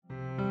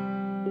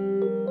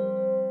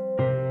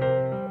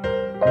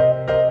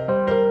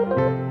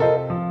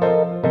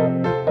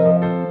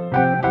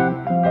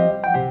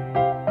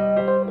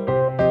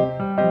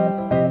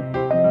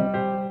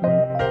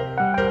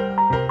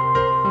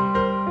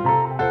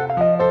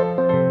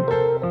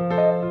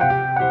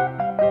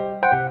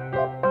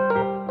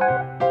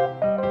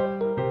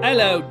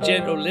Hello,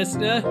 gentle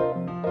listener.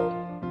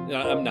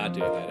 No, I'm not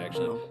doing that,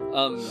 actually.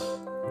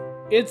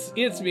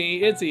 It's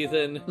me, it's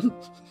Ethan.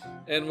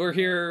 And we're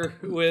here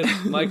with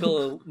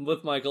Michael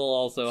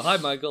also. Hi,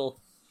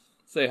 Michael.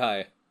 Say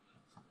hi.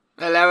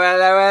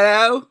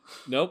 Hello.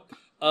 Nope.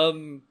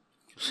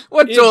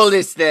 What's all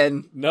this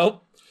then?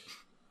 Nope.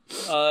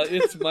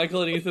 It's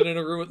Michael and Ethan in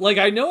a room. Like,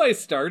 I know I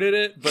started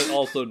it, but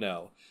also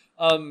no.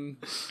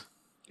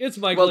 It's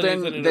Michael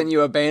and Ethan. Then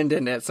you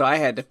abandoned it, so I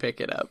had to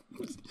pick it up.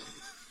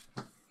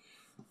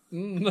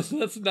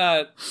 That's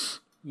not...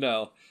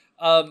 No.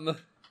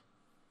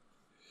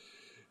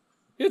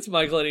 It's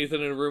Michael and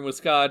Ethan in a room with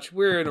scotch.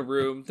 We're in a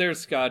room. There's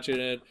scotch in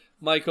it.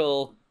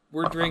 Michael,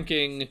 we're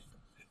drinking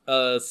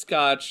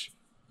scotch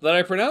that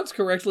I pronounced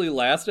correctly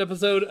last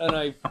episode, and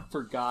I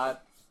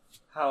forgot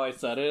how I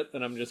said it,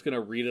 and I'm just going to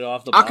read it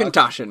off the box.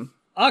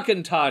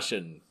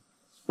 Auchentoshan.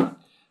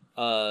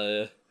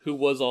 Who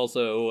was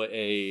also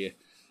a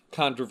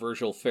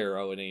controversial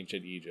pharaoh in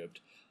ancient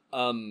Egypt.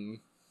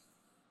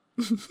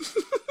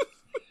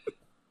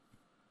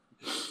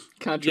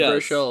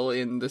 Controversial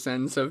in the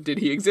sense of, did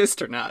he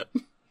exist or not?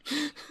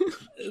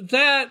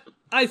 That,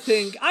 I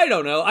think, I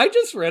don't know. I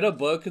just read a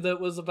book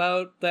that was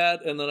about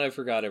that, and then I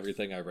forgot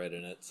everything I read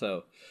in it,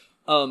 so,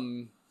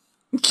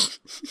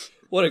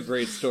 what a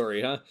great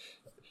story, huh?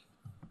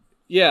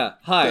 Yeah,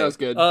 hi. That was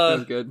good,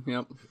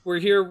 yep. We're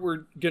here,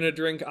 we're gonna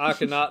drink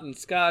Akhenaten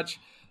scotch,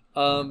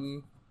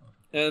 and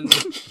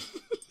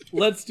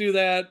let's do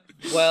that,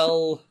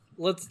 well,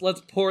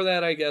 let's pour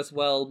that, I guess,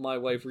 while my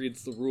wife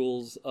reads the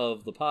rules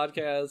of the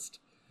podcast.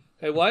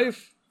 Hey,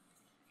 wife?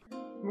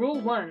 Rule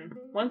 1.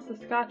 Once the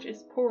scotch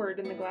is poured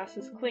and the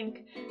glasses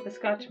clink, the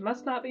scotch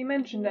must not be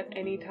mentioned at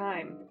any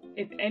time.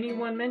 If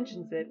anyone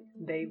mentions it,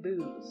 they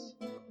lose.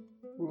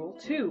 Rule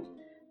 2.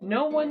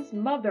 No one's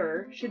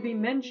mother should be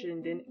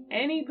mentioned in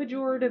any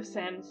pejorative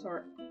sense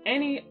or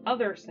any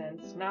other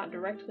sense not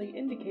directly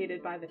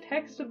indicated by the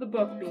text of the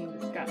book being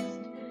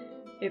discussed.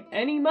 If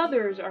any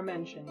mothers are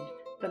mentioned,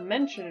 the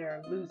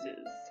mentioner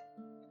loses.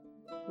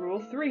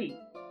 Rule 3.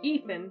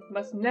 Ethan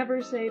must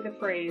never say the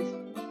phrase,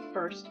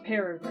 first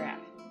paragraph.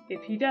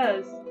 If he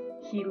does,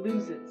 he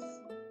loses.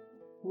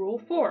 Rule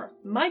 4.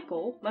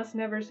 Michael must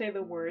never say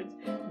the words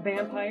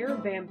vampire,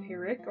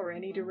 vampiric, or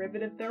any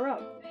derivative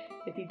thereof.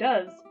 If he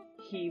does,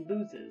 he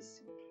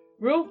loses.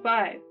 Rule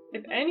 5.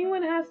 If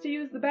anyone has to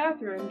use the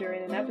bathroom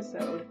during an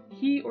episode,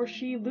 he or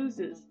she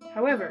loses.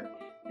 However,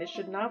 this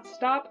should not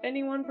stop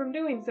anyone from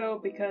doing so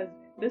because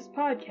this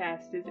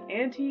podcast is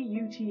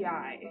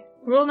anti-UTI.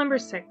 Rule number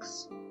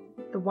 6.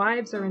 The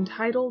wives are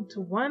entitled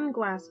to 1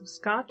 glass of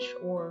scotch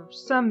or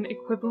some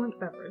equivalent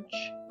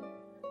beverage.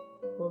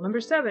 Rule number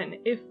 7.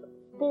 If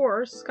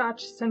 4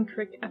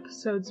 scotch-centric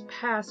episodes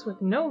pass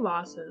with no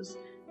losses,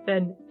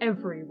 then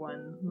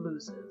everyone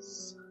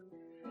loses.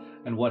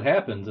 And what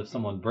happens if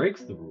someone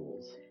breaks the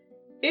rules?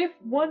 If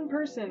one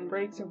person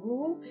breaks a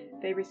rule,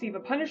 they receive a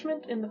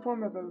punishment in the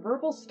form of a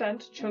verbal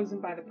stunt chosen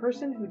by the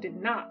person who did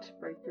not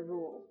break the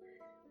rule.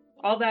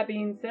 All that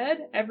being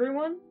said,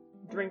 everyone,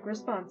 drink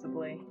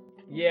responsibly.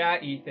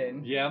 Yeah,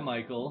 Ethan. Yeah,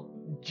 Michael.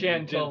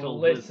 Gentle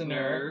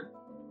listener.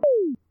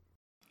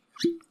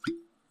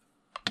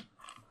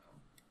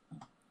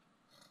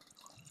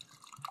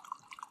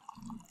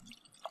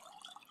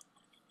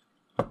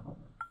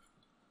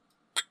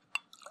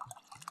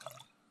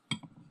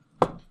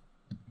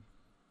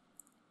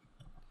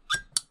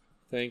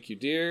 Thank you,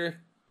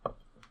 dear.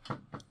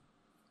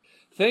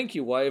 Thank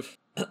you, wife.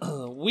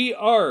 We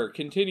are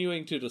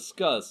continuing to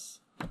discuss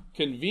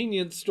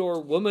Convenience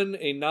Store Woman,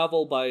 a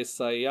novel by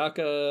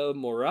Sayaka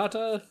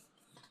Murata.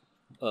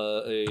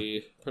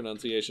 A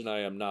pronunciation I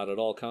am not at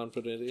all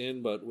confident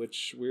in, but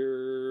which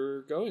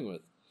we're going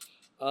with.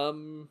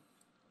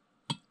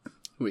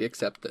 We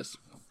accept this.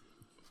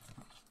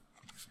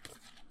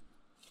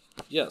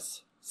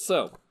 Yes.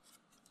 So,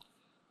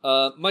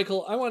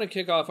 Michael, I want to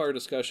kick off our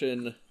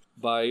discussion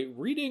by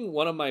reading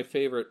one of my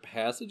favorite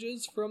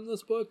passages from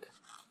this book.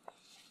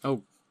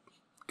 Oh,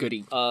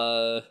 goody.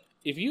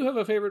 If you have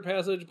a favorite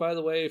passage, by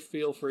the way,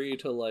 feel free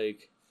to,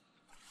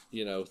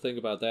 think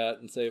about that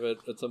and save it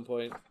at some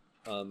point.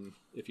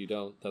 If you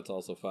don't, that's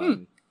also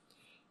fine.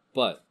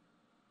 But,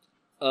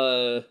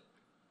 I'm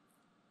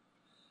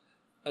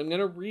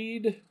gonna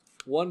read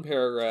one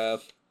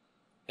paragraph,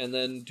 and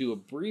then do a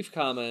brief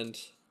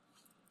comment,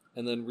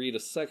 and then read a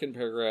second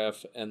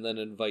paragraph, and then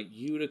invite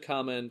you to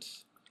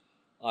comment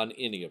on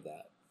any of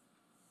that.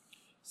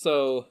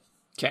 So,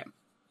 okay.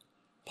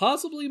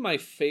 Possibly my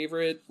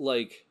favorite,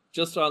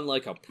 just on,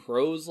 a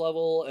prose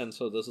level, and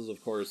so this is,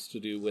 of course, to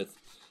do with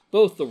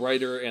both the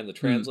writer and the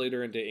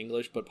translator into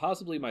English, but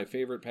possibly my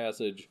favorite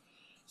passage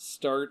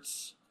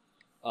starts,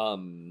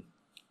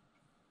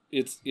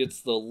 it's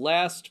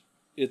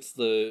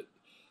the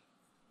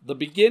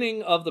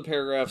beginning of the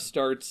paragraph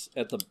starts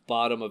at the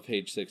bottom of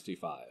page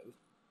 65.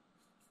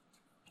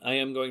 I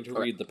am going to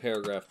read the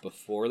paragraph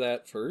before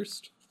that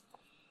first.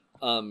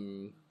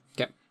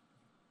 Okay.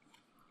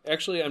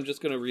 Actually, I'm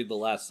just going to read the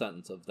last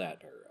sentence of that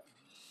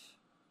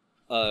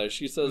paragraph.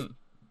 She says,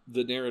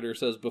 the narrator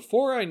says,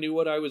 "Before I knew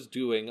what I was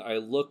doing, I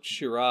looked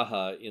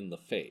Shiraha in the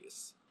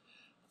face."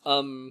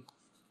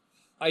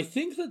 I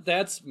think that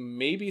that's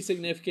maybe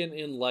significant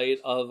in light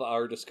of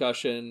our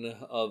discussion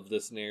of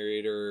this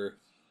narrator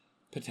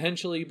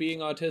potentially being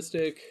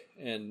autistic,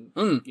 and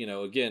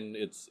again,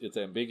 it's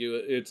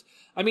ambiguous. It's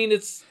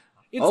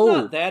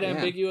not that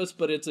ambiguous,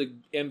 but it's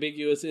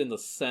ambiguous in the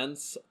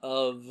sense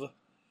of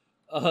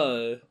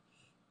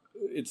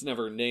it's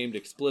never named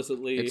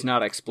explicitly. It's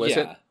not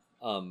explicit. Yeah.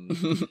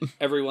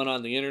 Everyone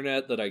on the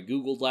internet that I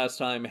googled last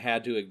time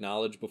had to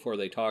acknowledge before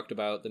they talked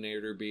about the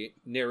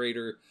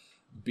narrator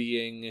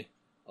being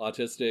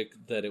autistic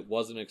that it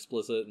wasn't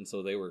explicit, and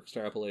so they were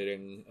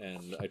extrapolating,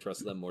 and I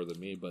trust them more than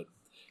me. But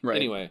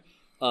anyway,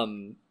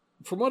 from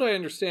what I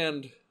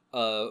understand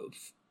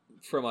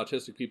from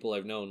autistic people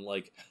I've known,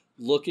 like,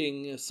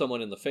 looking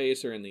someone in the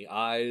face or in the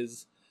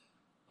eyes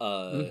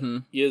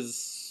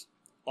is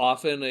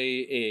often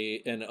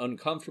an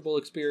uncomfortable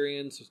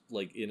experience,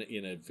 like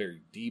in a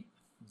very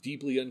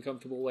deeply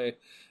uncomfortable way.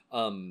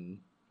 You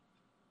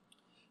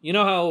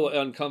know how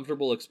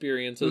uncomfortable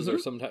experiences are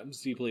sometimes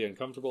deeply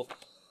uncomfortable?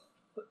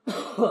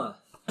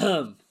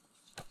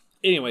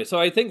 Anyway, so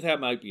I think that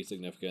might be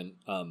significant.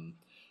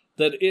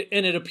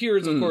 It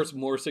appears, of course,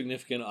 more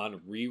significant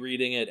on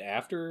rereading it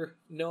after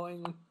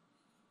knowing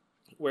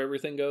where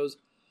everything goes.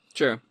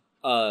 Sure.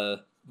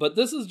 But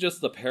this is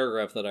just the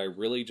paragraph that I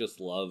really just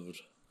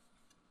loved.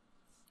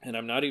 And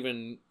I'm not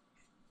even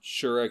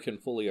sure I can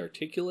fully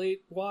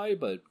articulate why,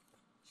 but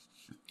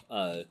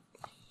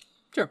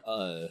sure.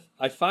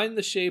 I find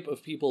the shape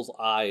of people's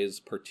eyes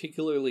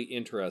particularly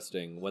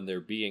interesting when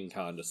they're being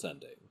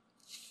condescending.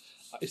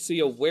 I see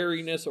a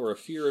wariness or a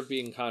fear of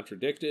being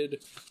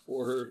contradicted,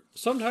 or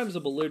sometimes a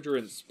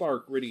belligerent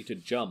spark ready to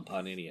jump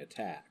on any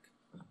attack.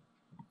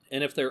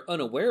 And if they're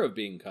unaware of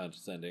being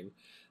condescending,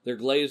 their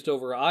glazed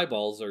over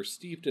eyeballs are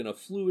steeped in a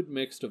fluid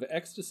mix of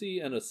ecstasy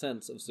and a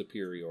sense of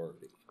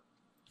superiority.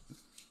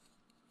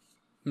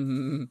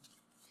 And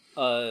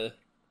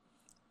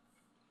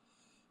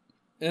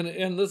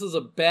this is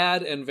a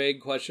bad and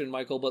vague question,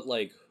 Michael, but,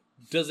 like,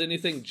 does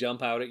anything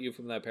jump out at you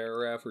from that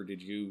paragraph, or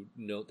did you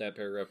note that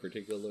paragraph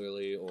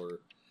particularly, or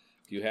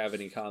do you have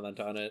any comment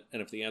on it?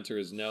 And if the answer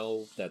is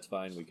no, that's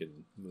fine, we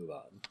can move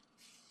on.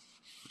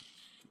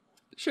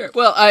 Sure.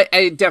 Well,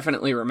 I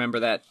definitely remember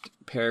that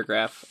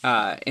paragraph,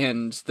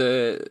 and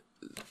it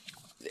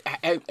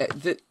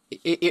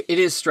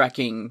is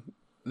striking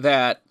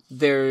that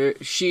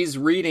she's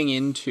reading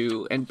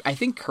into, and I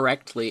think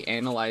correctly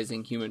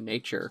analyzing human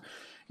nature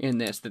in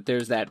this, that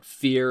there's that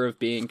fear of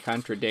being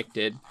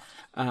contradicted,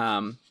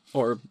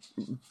 or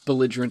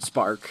belligerent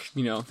spark,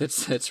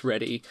 that's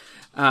ready.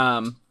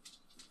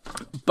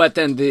 But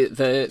then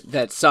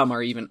that some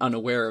are even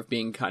unaware of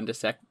being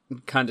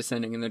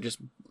condescending, and they're just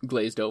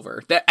glazed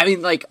over.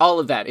 All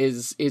of that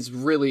is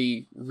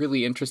really,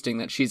 really interesting,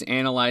 that she's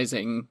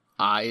analyzing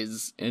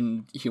eyes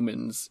and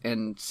humans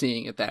and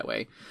seeing it that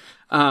way.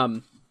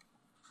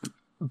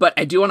 But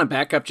I do want to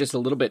back up just a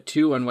little bit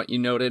too on what you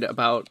noted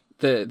about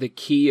the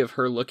key of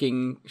her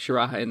looking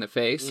Shiraha in the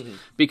face,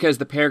 because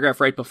the paragraph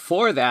right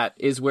before that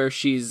is where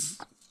she's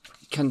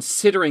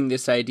considering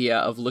this idea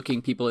of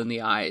looking people in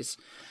the eyes,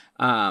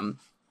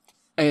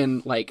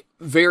 and like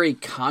very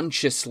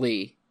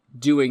consciously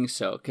doing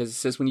so, because it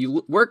says, when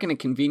you work in a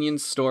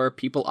convenience store,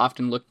 people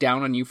often look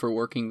down on you for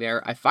working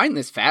there. I find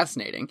this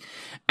fascinating,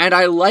 and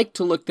I like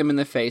to look them in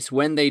the face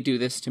when they do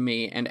this to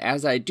me, and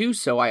as I do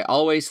so, I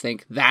always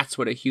think that's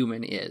what a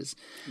human is.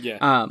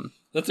 Yeah.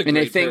 That's a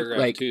great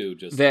paragraph, too.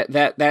 Just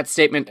that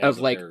statement of,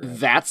 like, paragraph.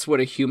 That's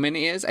what a human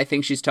is. I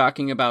think she's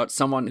talking about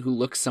someone who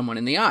looks someone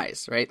in the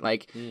eyes, right?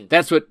 Like,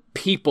 that's what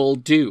people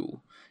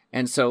do.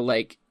 And so,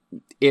 like,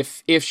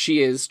 if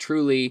she is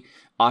truly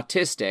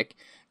autistic,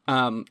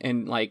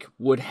 and, like,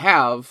 would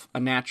have a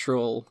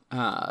natural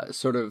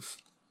sort of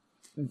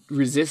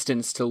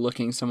resistance to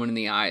looking someone in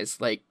the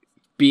eyes, like,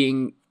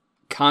 being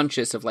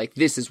conscious of, like,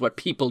 this is what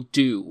people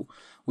do.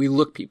 We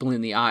look people in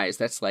the eyes.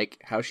 That's, like,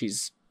 how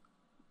she's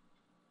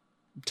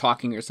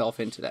talking herself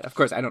into that. Of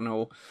course, I don't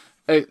know.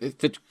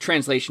 The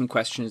translation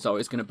question is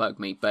always going to bug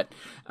me, but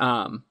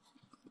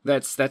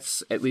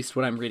that's at least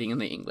what I'm reading in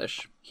the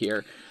English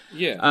here.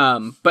 Yeah.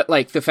 But,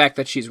 like, the fact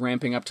that she's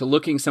ramping up to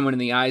looking someone in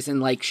the eyes,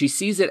 and, like, she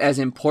sees it as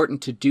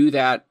important to do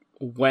that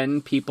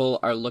when people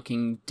are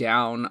looking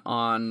down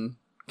on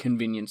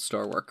convenience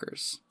store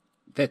workers.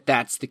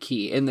 That's the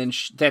key. And then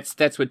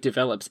that's what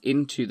develops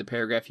into the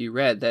paragraph you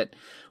read, that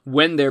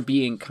when they're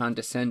being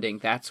condescending,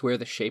 that's where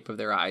the shape of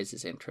their eyes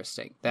is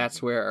interesting.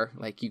 That's where,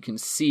 like, you can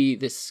see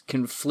this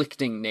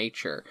conflicting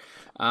nature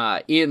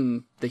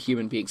in the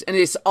human beings. And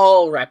it's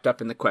all wrapped up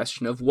in the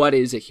question of what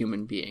is a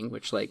human being,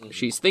 which, like,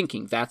 she's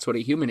thinking that's what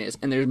a human is.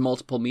 And there's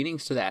multiple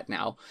meanings to that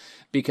now,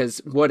 because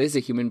what is a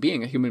human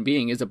being? A human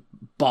being is a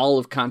ball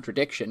of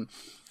contradiction.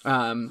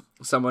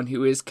 Someone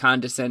who is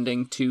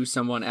condescending to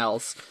someone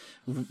else,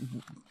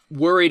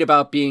 worried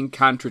about being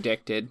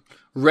contradicted,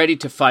 ready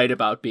to fight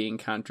about being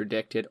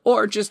contradicted,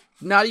 or just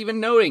not even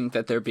knowing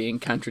that they're being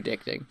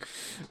contradicting,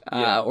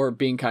 or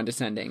being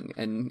condescending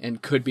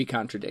and could be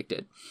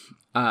contradicted.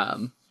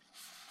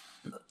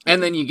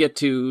 And then you get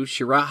to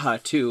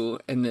Shiraha too,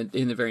 and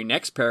in the very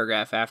next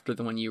paragraph after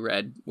the one you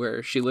read,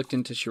 where she looked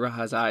into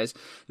Shiraha's eyes.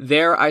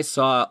 There, I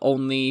saw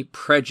only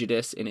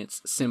prejudice in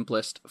its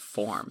simplest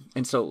form.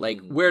 And so,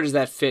 like, where does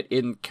that fit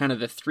in kind of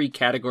the three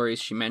categories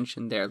she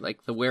mentioned there,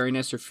 like the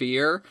wariness or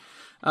fear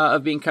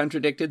of being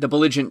contradicted, the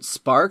belligerent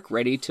spark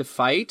ready to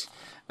fight,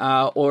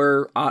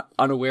 or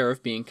unaware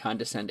of being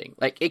condescending?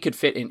 Like, it could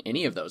fit in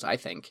any of those, I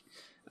think.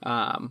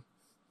 I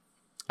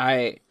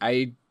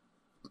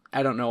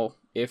don't know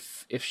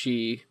if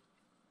she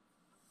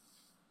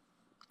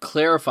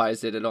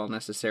clarifies it at all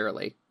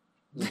necessarily.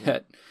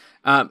 That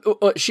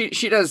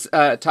she does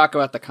talk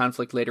about the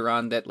conflict later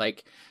on, that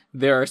like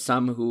there are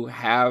some who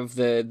have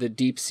the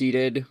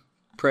deep-seated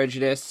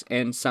prejudice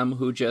and some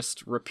who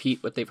just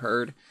repeat what they've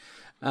heard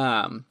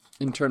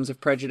in terms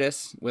of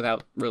prejudice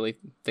without really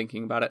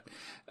thinking about it.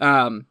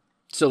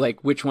 So,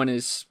 like, which one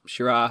is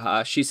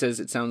Shiraha? She says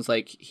it sounds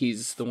like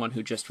he's the one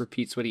who just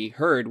repeats what he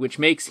heard, which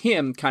makes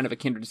him kind of a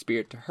kindred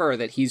spirit to her,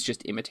 that he's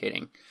just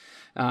imitating.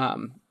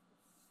 And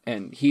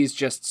he's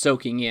just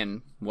soaking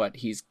in what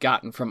he's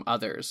gotten from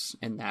others,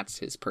 and that's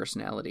his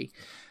personality.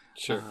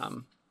 Sure.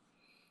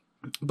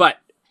 But,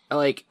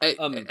 like,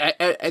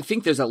 I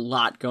think there's a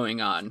lot going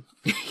on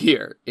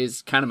here,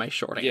 is kind of my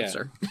short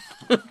answer.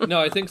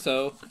 No, I think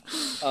so.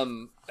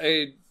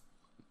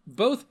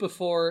 Both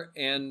before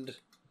and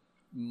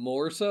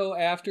more so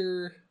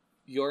after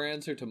your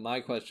answer to my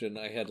question,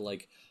 I had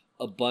like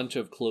a bunch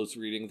of close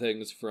reading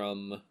things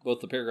from both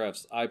the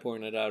paragraphs I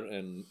pointed out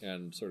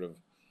and sort of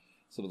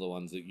some of the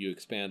ones that you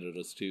expanded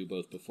us to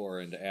both before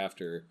and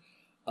after.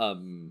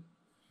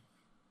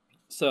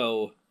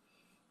 So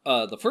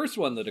the first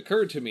one that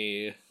occurred to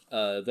me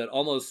that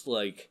almost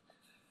like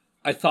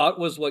I thought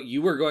was what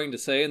you were going to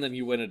say, and then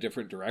you went a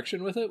different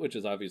direction with it, which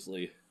is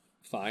obviously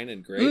fine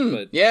and great.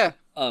 But yeah.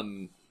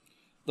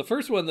 The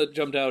first one that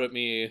jumped out at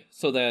me,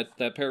 so that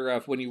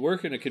paragraph, when you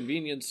work in a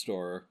convenience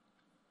store,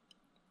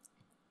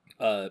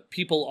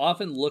 people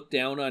often look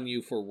down on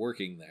you for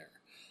working there.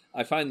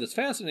 I find this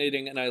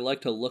fascinating, and I like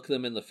to look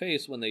them in the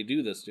face when they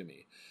do this to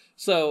me.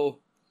 So,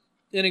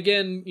 and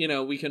again, you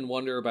know, we can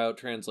wonder about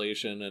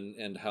translation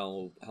and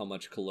how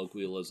much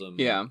colloquialism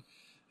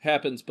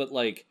happens, but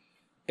like,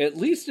 at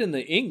least in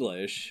the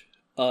English,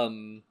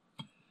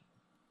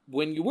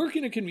 when you work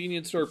in a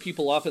convenience store,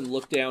 people often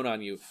look down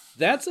on you.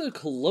 That's a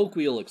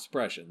colloquial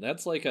expression.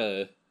 That's like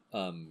a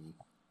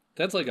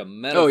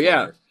metaphor. Oh,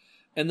 yeah.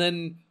 And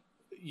then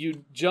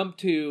you jump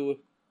to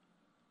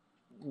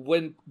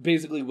when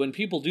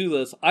people do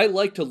this, I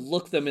like to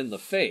look them in the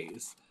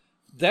face.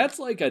 That's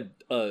like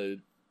a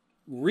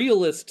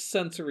realist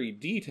sensory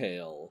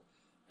detail.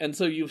 And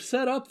so you've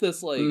set up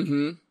this like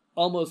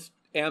almost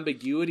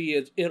ambiguity.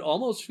 It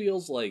almost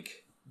feels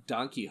like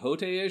Don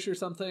Quixote-ish or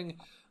something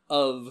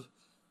of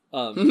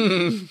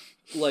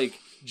like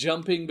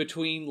jumping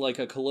between like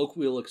a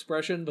colloquial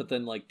expression but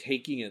then like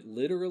taking it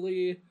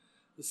literally.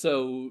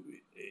 So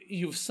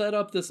you've set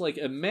up this like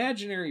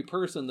imaginary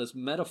person, this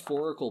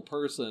metaphorical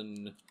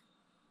person,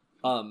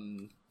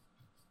 who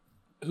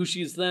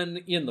she's then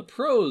in the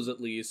prose at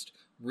least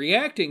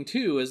reacting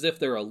to as if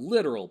they're a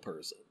literal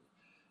person.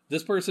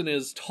 This person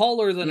is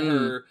taller than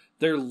her.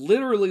 They're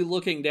literally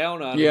looking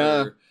down on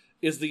her.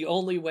 Is the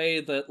only way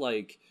that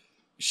like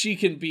she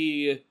can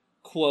be,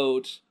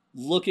 quote,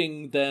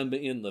 looking them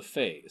in the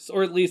face,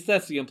 or at least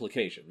that's the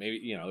implication. Maybe,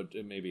 you know,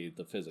 maybe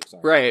the physics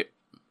aren't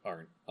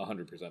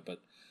 100%,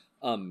 but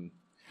and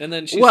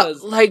then she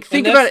says, like,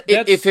 think about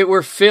it. If it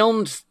were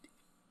filmed,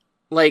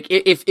 like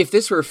if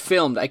this were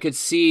filmed, I could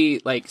see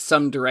like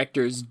some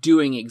directors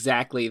doing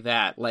exactly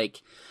that.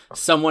 Like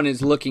someone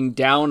is looking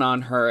down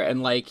on her,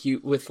 and like you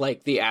with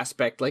like the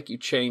aspect, like you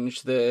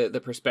change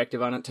the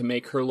perspective on it to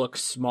make her look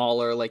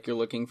smaller, like you're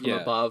looking from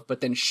above,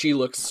 but then she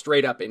looks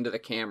straight up into the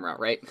camera,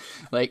 right?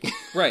 Like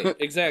right,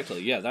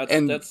 exactly. Yeah, that's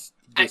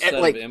the set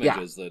of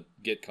images that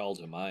get called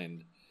to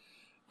mind.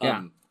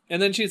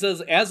 And then she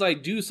says, as I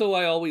do so,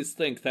 I always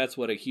think that's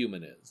what a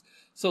human is.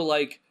 So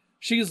like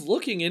she's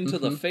looking into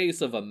the face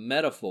of a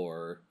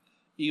metaphor,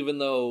 even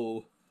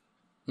though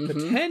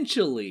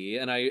potentially,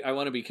 and I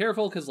want to be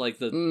careful because like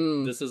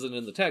this isn't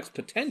in the text,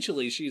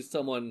 potentially she's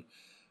someone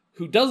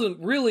who doesn't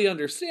really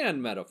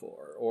understand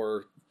metaphor,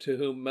 or to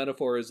whom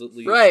metaphor is at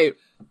least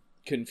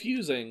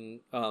confusing.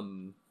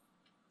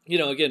 You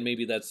know, again,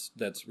 maybe that's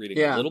reading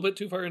a little bit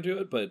too far into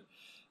it, but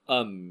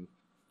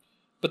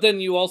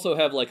then you also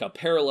have like a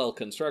parallel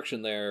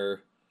construction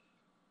there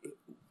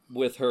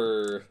with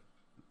her,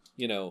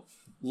 you know,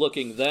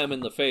 looking them in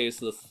the face,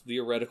 the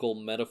theoretical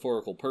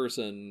metaphorical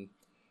person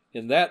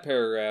in that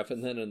paragraph,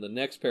 and then in the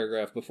next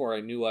paragraph, before I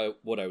knew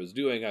what I was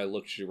doing, I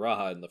looked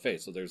Shiraha in the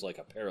face. So there's like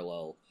a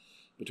parallel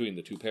between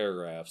the two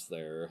paragraphs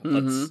there.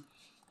 That's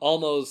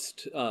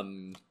almost,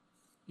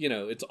 you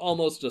know, it's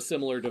almost a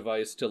similar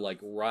device to like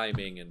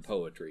rhyming in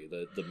poetry.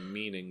 The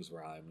meanings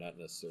rhyme, not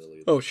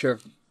necessarily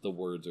the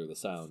words or the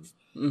sounds.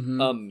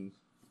 And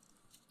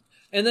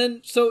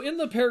then, so in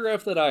the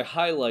paragraph that I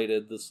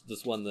highlighted,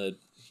 this one that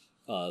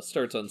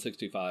starts on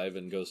 65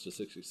 and goes to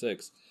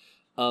 66,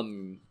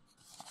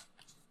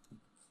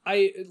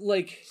 I,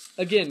 like,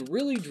 again,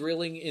 really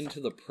drilling into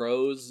the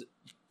prose,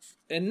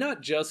 and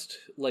not just,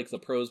 like, the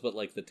prose, but,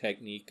 like, the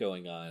technique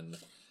going on.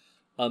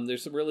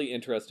 There's some really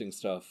interesting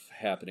stuff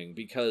happening,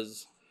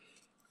 because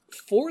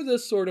for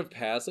this sort of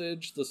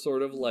passage, the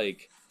sort of,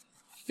 like,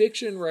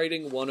 fiction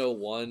writing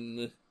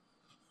 101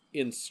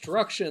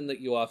 instruction that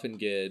you often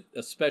get,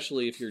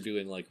 especially if you're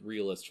doing, like,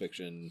 realist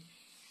fiction,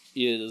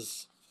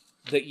 is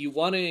that you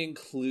want to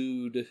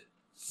include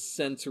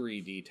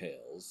sensory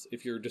details.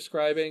 If you're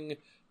describing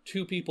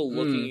two people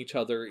looking each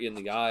other in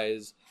the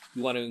eyes,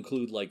 you want to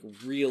include, like,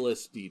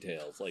 realist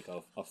details, like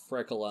a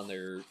freckle on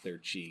their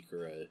cheek,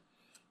 or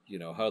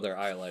how their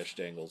eyelash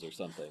dangles or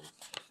something.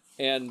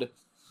 And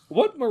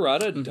what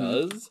Murata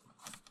does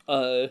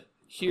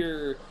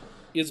here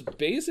is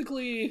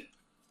basically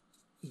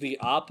the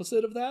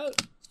opposite of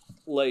that.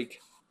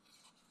 Like,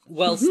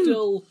 while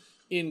still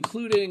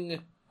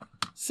including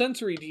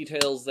sensory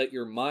details that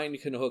your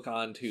mind can hook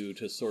onto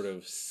to sort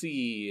of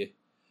see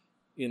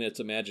in its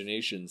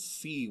imagination,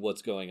 see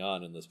what's going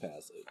on in this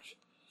passage.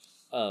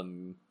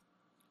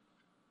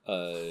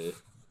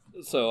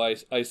 So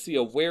I see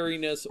a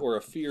wariness or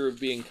a fear of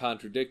being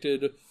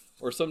contradicted,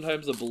 or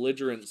sometimes a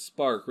belligerent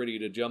spark ready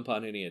to jump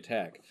on any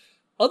attack.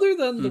 Other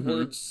than the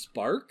word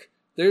spark,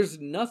 there's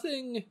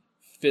nothing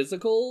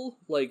physical,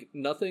 like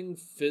nothing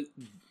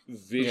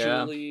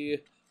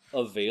visually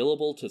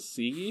available to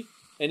see.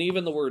 And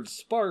even the word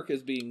spark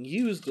is being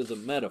used as a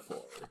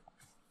metaphor.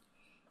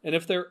 And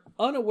if they're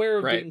unaware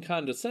of being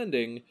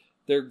condescending,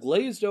 their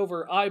glazed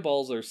over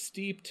eyeballs are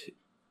steeped.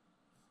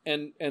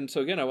 And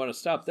so again, I want to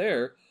stop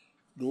there.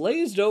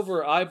 Glazed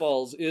over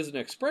eyeballs is an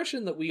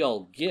expression that we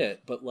all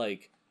get, but,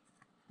 like,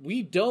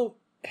 we don't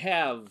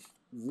have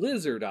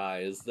lizard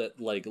eyes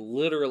that, like,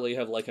 literally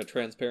have, like, a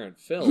transparent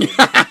film.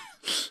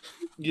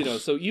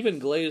 So even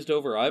glazed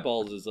over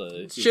eyeballs is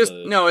it's just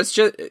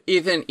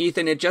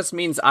Ethan, it just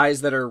means eyes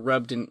that are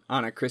rubbed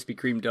on a Krispy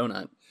Kreme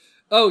donut.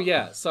 Oh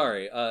yeah,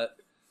 sorry. I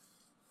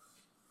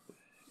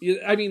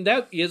mean,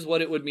 that is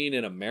what it would mean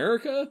in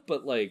America,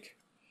 but, like,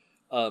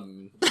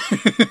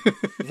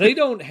 they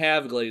don't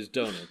have glazed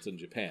donuts in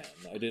Japan.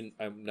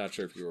 I'm not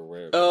sure if you were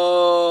aware of that.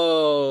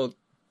 Oh,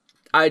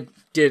 I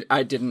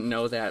didn't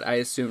know that. I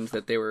assumed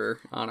that they were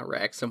on a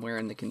rack somewhere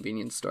in the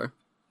convenience store.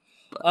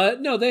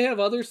 No, they have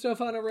other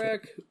stuff on a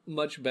rack,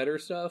 much better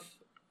stuff,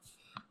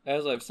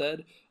 as I've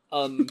said.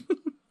 And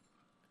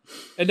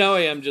now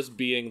I am just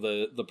being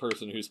the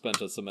person who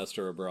spent a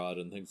semester abroad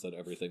and thinks that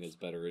everything is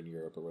better in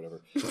Europe or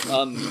whatever.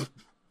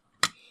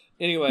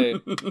 Anyway,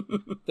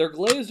 their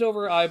glazed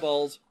over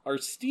eyeballs are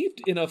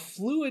steeped in a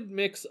fluid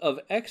mix of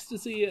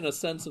ecstasy and a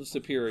sense of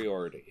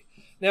superiority.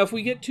 Now, if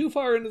we get too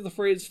far into the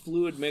phrase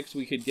fluid mix,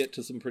 we could get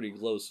to some pretty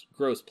gross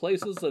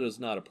places that is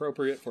not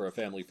appropriate for a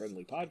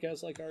family-friendly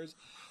podcast like ours.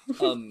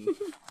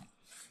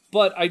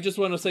 But I just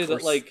want to say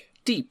that, like...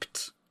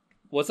 Steeped.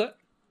 What's that?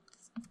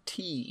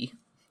 Tea.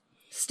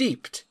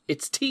 Steeped.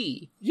 It's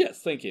tea.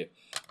 Yes, thank you.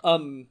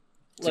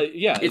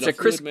 It's a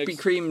Krispy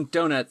Kreme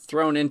donut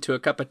thrown into a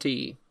cup of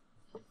tea.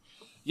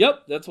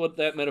 Yep, that's what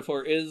that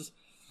metaphor is.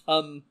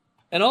 And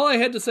all I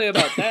had to say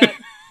about that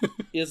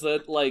is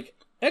that, like,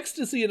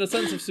 ecstasy and a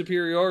sense of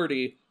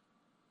superiority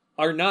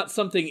are not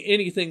something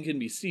anything can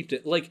be steeped in.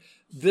 Like,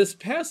 this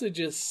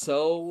passage is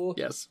so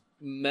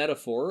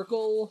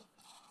metaphorical,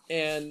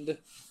 and,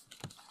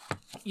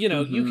 you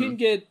can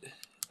get,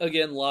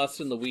 again, lost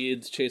in the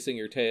weeds, chasing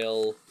your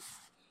tail.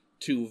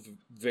 Two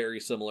very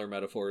similar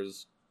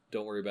metaphors,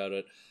 don't worry about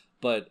it.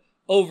 But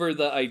over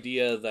the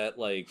idea that,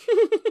 like,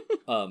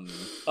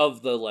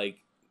 of the, like,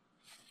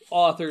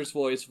 author's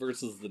voice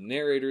versus the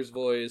narrator's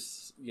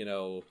voice,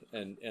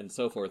 and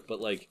so forth.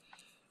 But, like,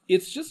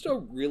 it's just a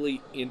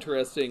really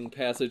interesting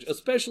passage,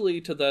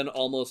 especially to then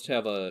almost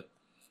have a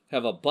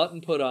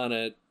button put on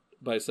it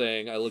by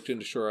saying, I looked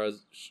into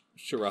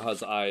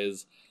Shiraha's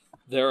eyes.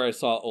 There I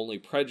saw only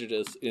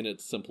prejudice in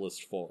its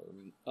simplest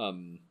form.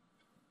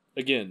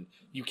 Again,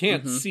 you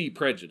can't see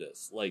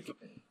prejudice. Like,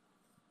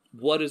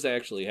 what is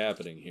actually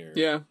happening here?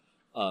 Yeah.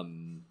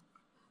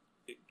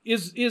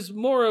 Is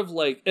more of,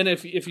 like, and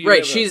if you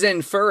right, she's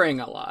inferring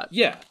a lot.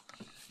 Yeah,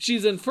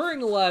 she's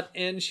inferring a lot,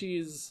 and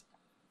she's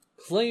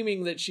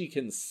claiming that she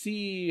can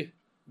see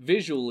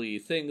visually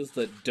things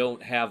that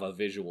don't have a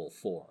visual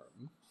form.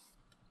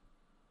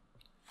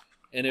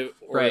 And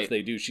if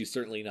they do, she's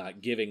certainly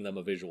not giving them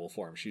a visual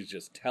form. She's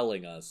just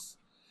telling us.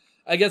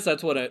 I guess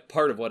that's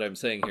part of what I'm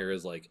saying here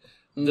is, like,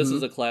 this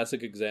is a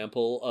classic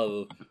example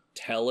of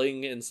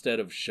telling instead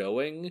of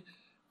showing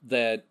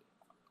that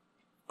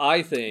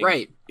I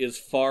think is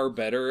far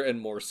better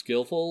and more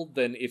skillful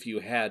than if you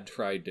had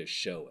tried to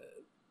show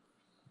it.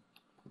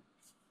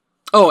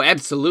 Oh,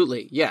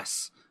 absolutely.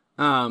 Yes.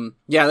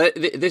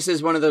 This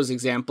is one of those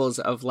examples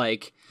of,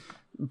 like,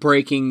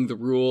 breaking the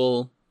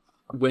rule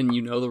when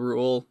you know the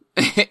rule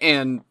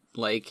and,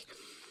 like,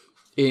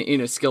 in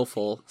a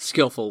skillful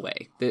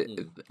way.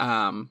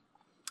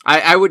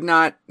 I would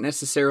not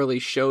necessarily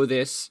show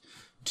this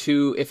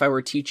to, if I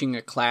were teaching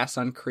a class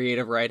on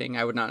creative writing,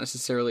 I would not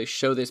necessarily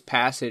show this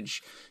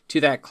passage to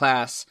that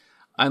class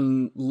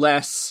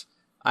unless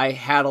I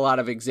had a lot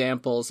of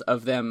examples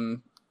of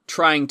them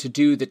trying to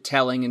do the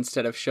telling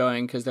instead of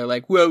showing, because they're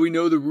like, well, we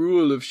know the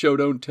rule of show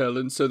don't tell,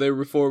 and so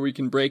therefore we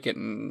can break it.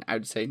 And I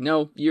would say,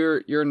 no,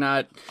 you're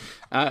not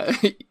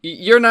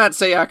you're not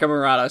Sayaka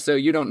Murata, so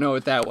you don't know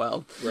it that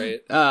well,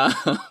 right?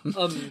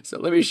 So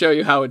let me show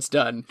you how it's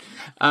done,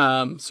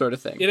 sort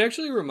of thing. It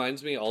actually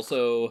reminds me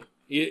also,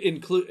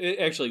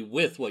 actually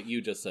with what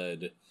you just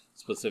said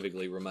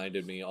specifically,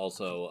 reminded me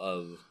also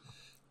of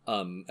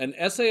an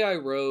essay I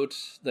wrote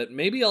that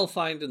maybe I'll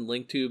find and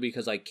link to,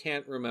 because I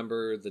can't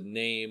remember the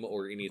name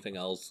or anything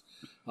else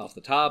off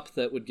the top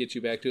that would get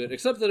you back to it,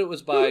 except that it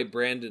was by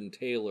Brandon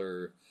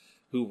Taylor,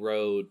 who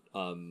wrote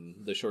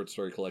the short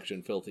story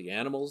collection Filthy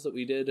Animals that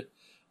we did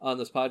on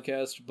this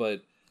podcast.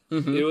 But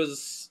it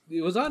was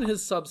on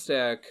his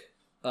Substack,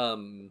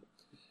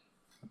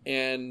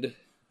 and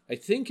I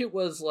think it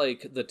was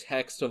like the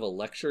text of a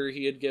lecture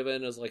he had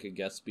given as like a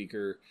guest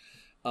speaker.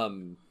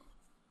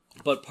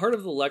 But part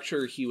of the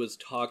lecture, he was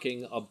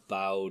talking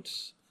about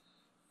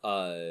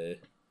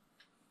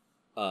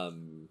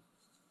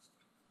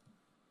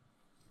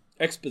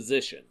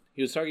exposition.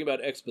 He was talking about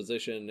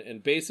exposition,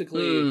 and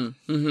basically,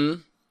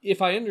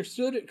 if I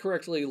understood it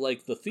correctly,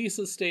 like the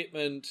thesis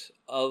statement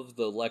of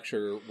the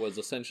lecture was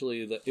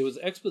essentially that it was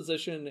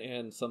exposition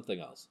and something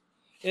else.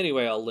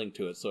 Anyway, I'll link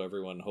to it so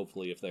everyone,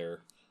 hopefully, if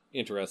they're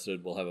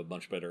interested, will have a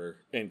much better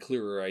and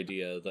clearer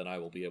idea than I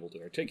will be able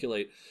to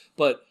articulate.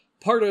 But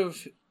part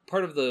of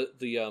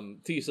the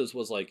thesis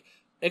was like,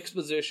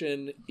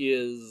 exposition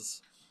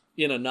is,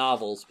 in a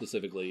novel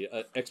specifically,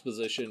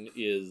 exposition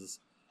is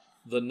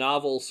the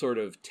novel sort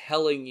of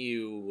telling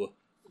you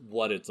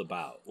what it's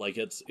about. Like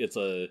it's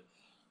a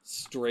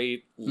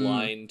straight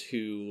line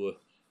to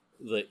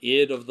the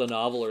id of the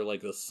novel, or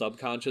like the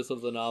subconscious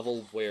of the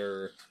novel,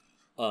 where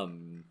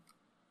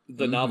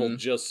the novel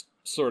just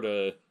sort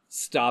of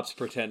stops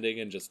pretending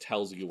and just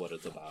tells you what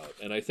it's about.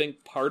 And I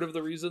think part of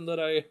the reason that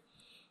I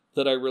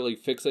really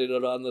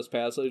fixated on this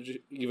passage,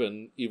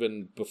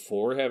 even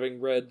before having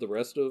read the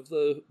rest of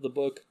the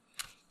book,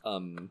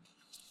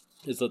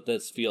 is that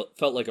this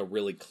felt like a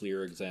really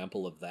clear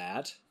example of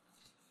that.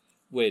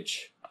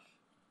 Which,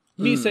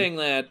 me saying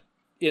that,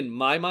 in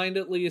my mind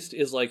at least,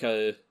 is like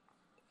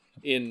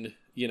in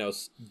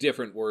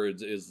different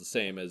words, is the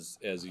same as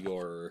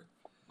your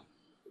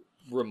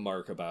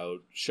remark about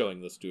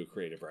showing this to a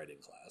creative writing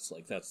class.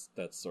 Like that's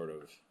sort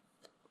of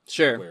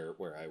sure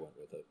where I went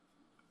with it.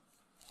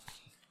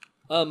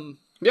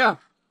 Yeah,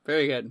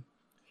 very good.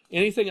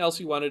 Anything else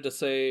you wanted to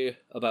say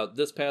about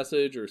this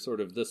passage or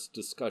sort of this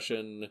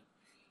discussion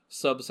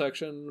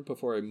subsection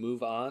before I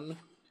move on?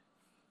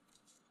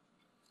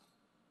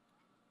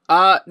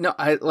 No,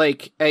 I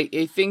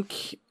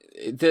think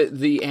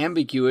the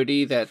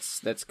ambiguity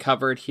that's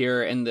covered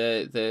here, and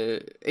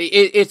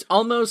it's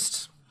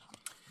almost,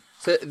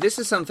 so this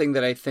is something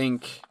that I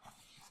think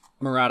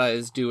Murata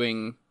is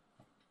doing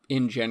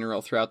in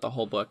general throughout the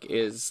whole book,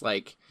 is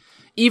like,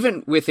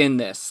 even within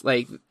this,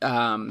 like,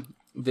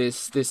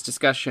 this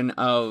discussion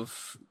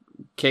of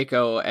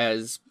Keiko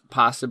as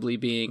possibly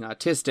being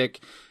autistic,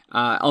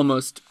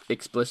 almost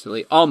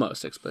explicitly,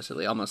 almost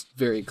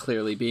very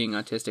clearly being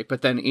autistic,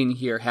 but then in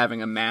here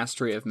having a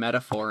mastery of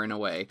metaphor in a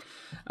way,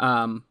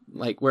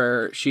 like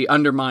where she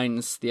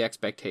undermines the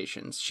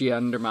expectations. She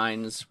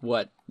undermines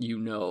what you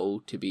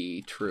know to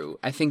be true.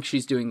 I think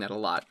she's doing that a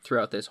lot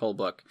throughout this whole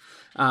book.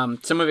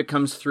 Some of it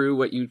comes through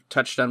what you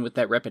touched on with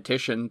that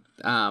repetition,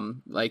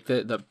 like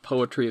the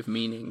poetry of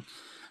meaning,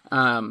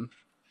 or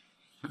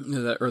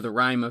the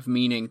rhyme of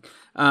meaning.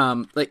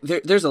 Like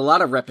there's a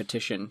lot of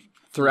repetition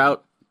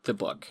throughout the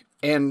book,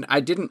 and I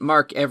didn't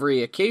mark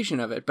every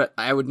occasion of it, but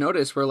I would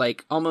notice where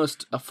like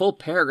almost a full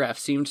paragraph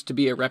seemed to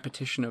be a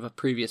repetition of a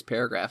previous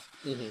paragraph.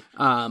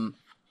 And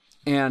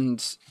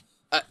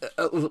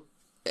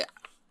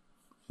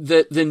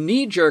the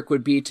knee jerk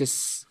would be to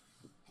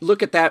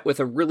look at that with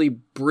a really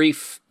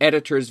brief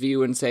editor's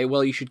view and say,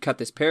 well, you should cut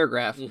this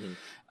paragraph.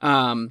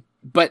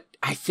 But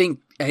I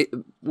think I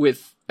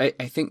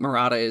think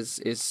Murata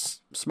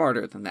is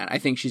smarter than that. I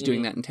think she's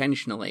doing that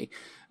intentionally,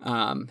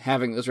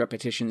 having those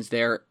repetitions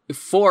there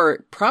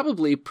for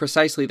probably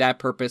precisely that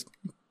purpose,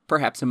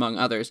 perhaps among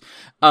others,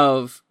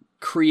 of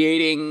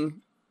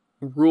creating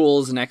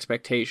rules and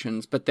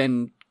expectations, but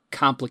then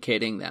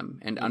complicating them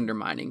and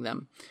undermining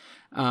them.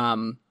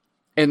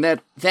 And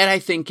that I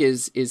think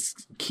is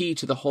key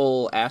to the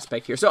whole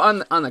aspect here. So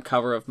on the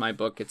cover of my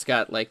book, it's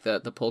got like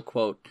the pull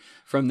quote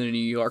from the New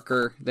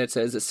Yorker that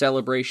says, "A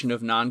celebration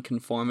of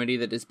nonconformity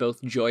that is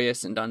both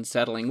joyous and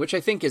unsettling," which I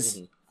think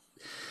is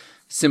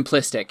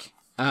simplistic,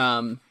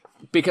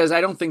 because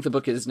I don't think the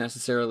book is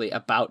necessarily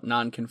about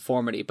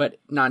nonconformity, but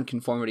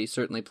nonconformity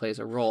certainly plays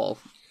a role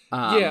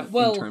in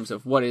terms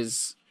of what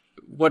does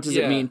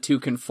it mean to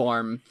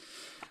conform,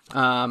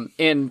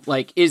 and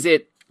like, is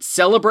it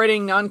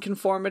celebrating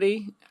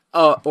nonconformity,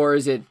 or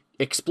is it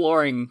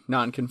exploring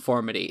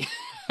nonconformity?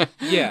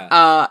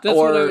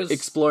 Or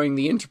exploring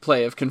the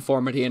interplay of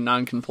conformity and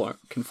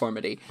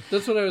nonconformity.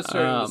 That's what I was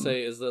starting to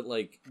say, is that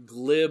like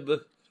glib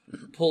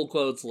pull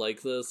quotes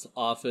like this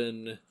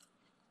often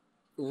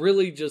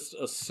really just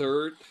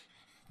assert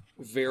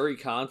very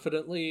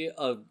confidently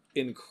a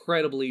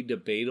incredibly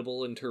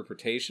debatable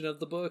interpretation of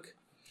the book.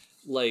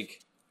 Like,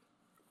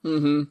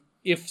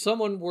 if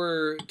someone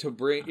were to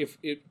bring,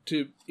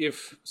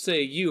 if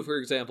say you, for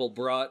example,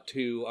 brought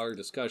to our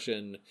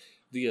discussion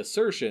the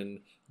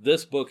assertion,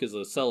 this book is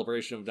a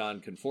celebration of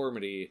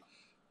nonconformity,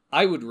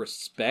 I would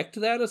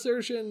respect that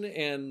assertion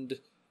and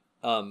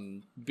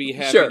be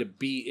happy to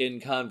be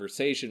in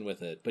conversation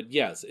with it. But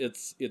yes,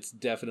 it's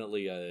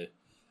definitely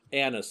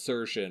an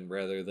assertion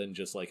rather than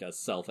just like a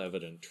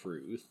self-evident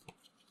truth.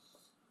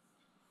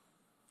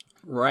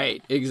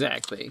 Right,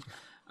 exactly.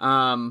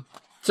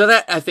 So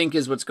that, I think,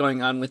 is what's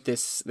going on with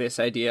this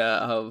idea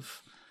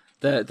of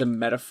the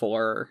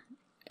metaphor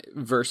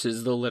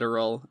versus the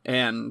literal,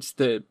 and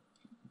the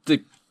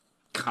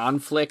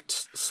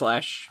conflict /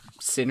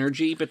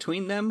 synergy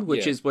between them,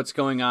 which is what's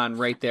going on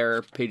right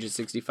there, pages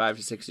 65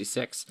 to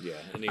 66. Yeah,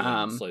 and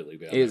even slightly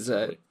beyond is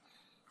I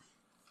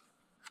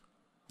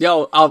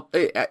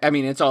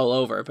mean, it's all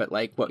over, but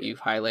like what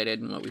you've highlighted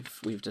and what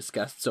we've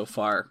discussed so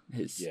far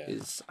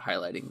is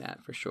highlighting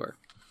that for sure.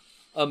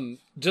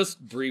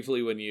 Just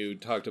briefly, when you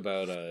talked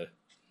about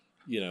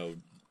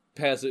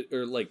passage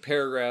or like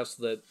paragraphs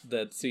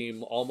that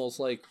seem almost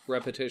like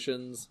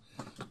repetitions,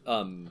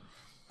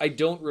 I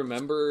don't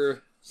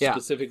remember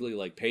specifically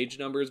like page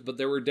numbers, but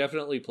there were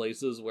definitely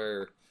places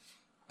where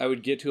I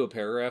would get to a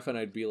paragraph and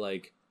I'd be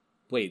like,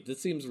 wait,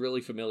 this seems really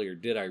familiar.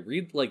 Did I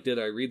read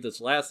this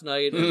last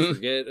night and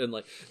forget? And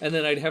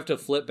then I'd have to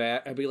flip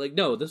back. I'd be like,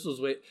 no, this was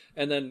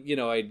and then,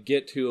 I'd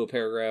get to a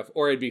paragraph,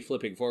 or I'd be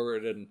flipping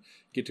forward and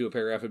get to a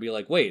paragraph and be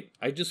like, wait,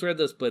 I just read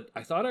this, but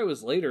I thought I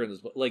was later in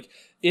this book. Like,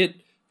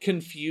 it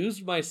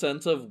confused my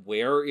sense of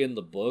where in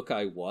the book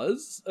I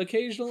was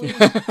occasionally.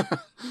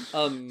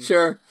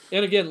 Sure.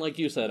 And again, like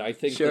you said, I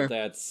think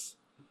that's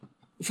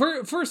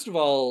first of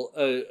all,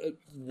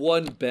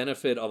 one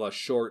benefit of a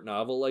short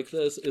novel like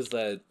this is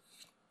that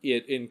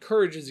it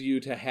encourages you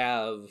to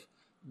have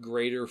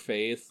greater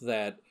faith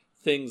that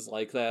things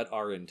like that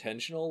are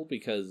intentional,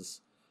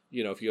 because,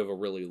 if you have a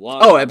really long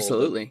novel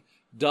absolutely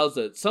does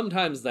it,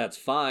 sometimes that's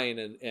fine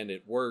and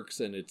it works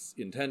and it's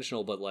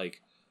intentional, but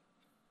like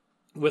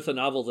with a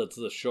novel that's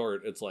this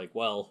short, it's like,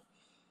 well,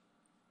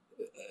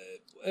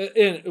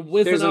 and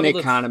with there's a novel an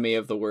economy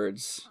of the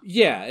words.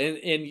 Yeah,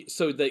 and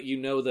so that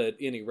that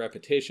any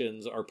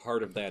repetitions are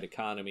part of that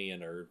economy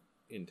and are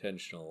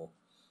intentional.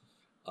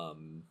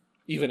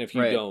 Even if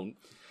you don't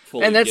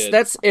fully and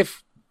that's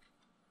if...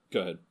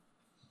 Go ahead.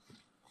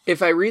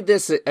 If I read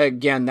this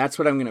again, that's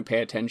what I'm going to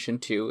pay attention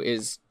to,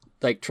 is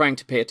like trying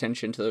to pay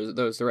attention to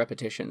the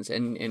repetitions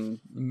and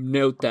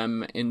note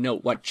them and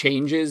note what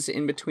changes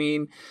in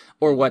between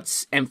or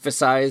what's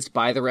emphasized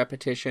by the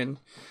repetition.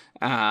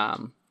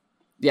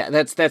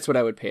 That's what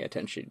I would pay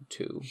attention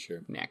to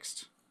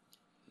next.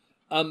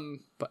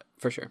 But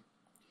for sure.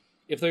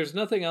 If there's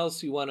nothing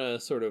else you want to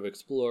sort of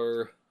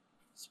explore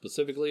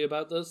specifically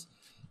about this,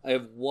 I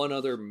have one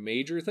other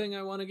major thing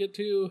I want to get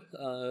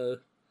to,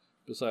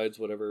 besides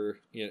whatever,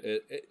 I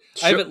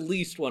have at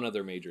least one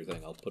other major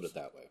thing, I'll put it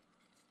that way.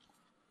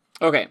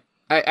 Okay.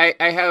 I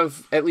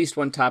have at least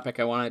one topic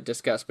I want to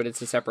discuss, but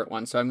it's a separate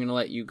one, so I'm going to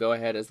let you go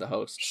ahead as the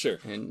host. Sure.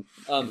 And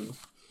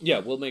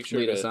we'll make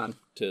sure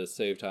to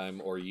save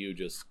time, or you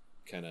just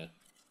kind of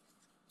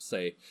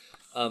say.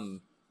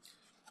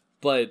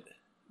 But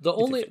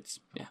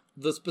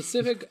the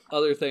specific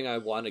other thing I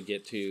want to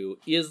get to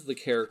is the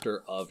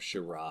character of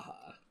Shiraha.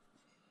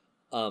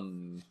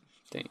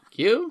 Thank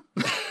you.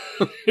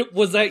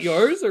 Was that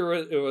yours, or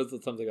was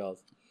it something else?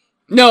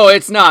 No,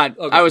 it's not.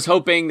 Okay. I was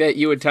hoping that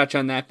you would touch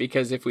on that,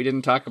 because if we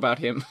didn't talk about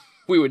him,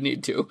 we would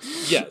need to.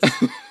 Yes.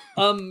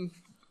 And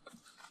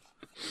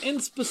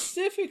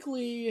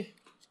specifically,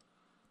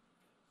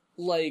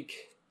 like,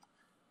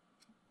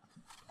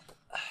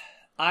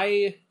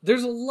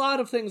 there's a lot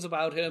of things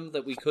about him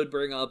that we could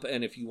bring up,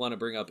 and if you want to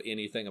bring up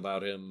anything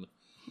about him,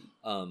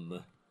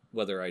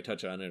 whether I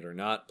touch on it or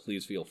not,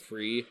 please feel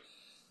free.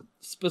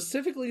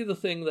 Specifically, the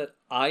thing that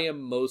I am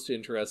most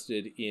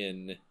interested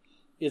in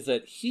is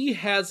that he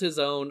has his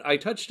own... I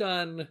touched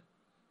on,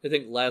 I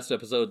think, last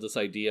episode, this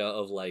idea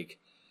of, like,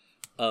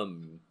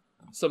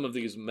 some of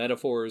these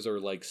metaphors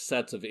or, like,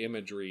 sets of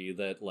imagery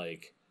that,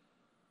 like,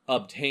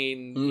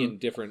 obtain in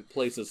different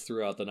places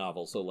throughout the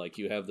novel. So, like,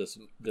 you have this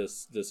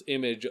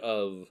image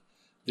of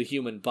the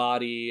human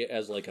body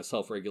as, like, a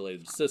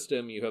self-regulated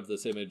system. You have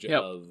this image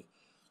of...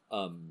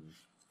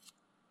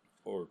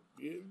 or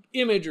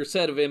image or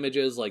set of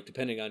images, like,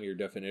 depending on your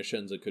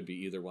definitions, it could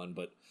be either one,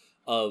 but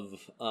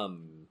of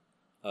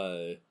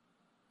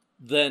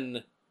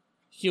then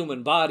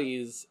human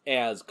bodies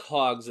as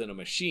cogs in a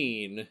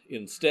machine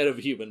instead of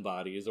human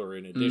bodies, or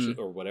in addition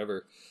or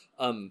whatever.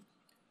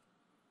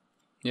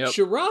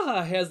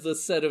 Shiraha has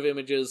this set of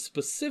images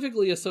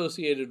specifically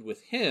associated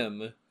with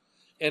him,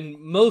 and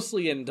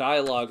mostly in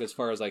dialogue, as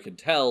far as I can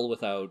tell,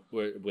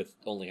 with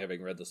only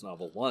having read this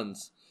novel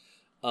once.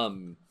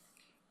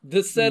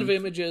 This set of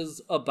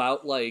images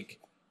about, like,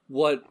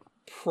 what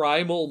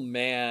primal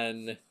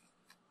man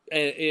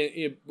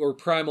or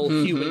primal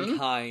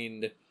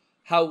humankind,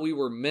 how we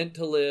were meant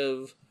to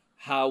live,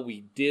 how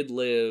we did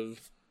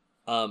live,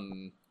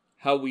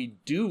 how we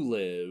do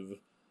live.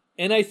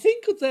 And I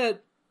think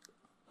that,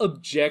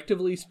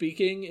 objectively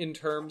speaking, in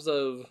terms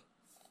of,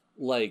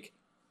 like,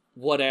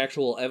 what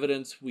actual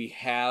evidence we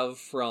have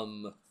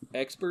from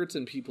experts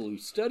and people who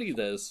study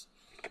this,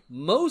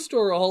 most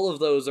or all of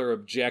those are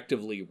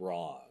objectively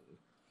wrong.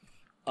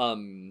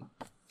 And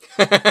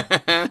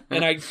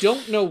I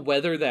don't know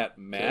whether that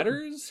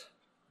matters,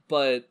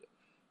 but,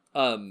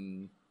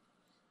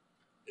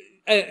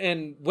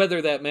 and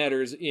whether that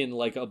matters in,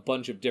 like, a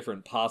bunch of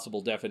different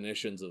possible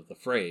definitions of the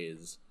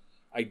phrase,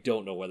 I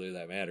don't know whether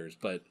that matters,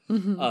 but,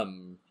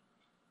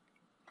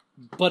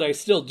 but I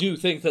still do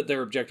think that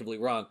they're objectively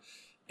wrong.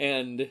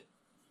 And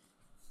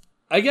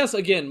I guess,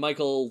 again,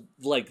 Michael,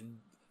 like,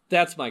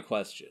 that's my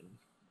question.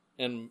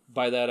 And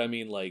by that, I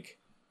mean, like,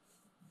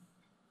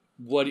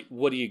 what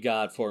do you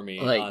got for me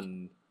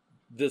on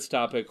this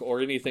topic or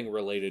anything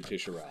related to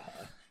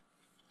Shiraha?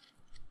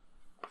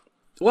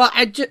 Well,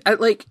 I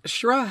like,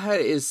 Shiraha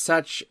is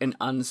such an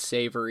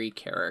unsavory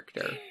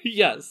character.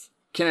 Yes.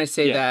 Can I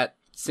say that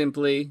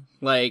simply?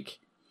 Like,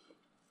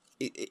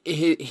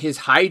 his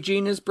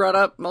hygiene is brought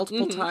up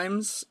multiple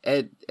times,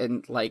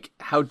 and like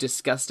how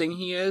disgusting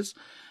he is.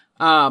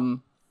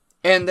 And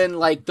then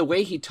like the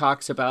way he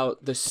talks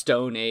about the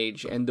Stone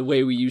Age and the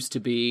way we used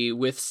to be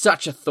with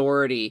such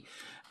authority,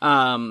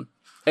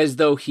 as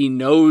though he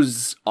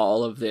knows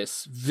all of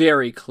this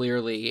very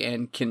clearly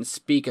and can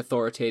speak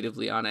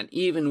authoritatively on it,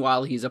 even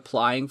while he's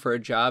applying for a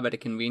job at a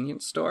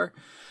convenience store,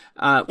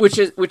 which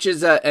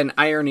is an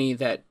irony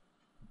that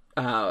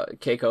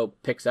Keiko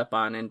picks up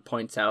on and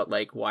points out,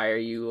 like, why are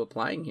you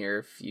applying here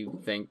if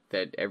you think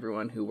that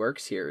everyone who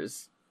works here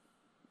is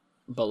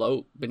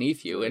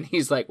beneath you? And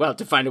he's like, well,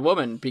 to find a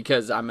woman,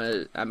 because I'm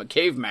a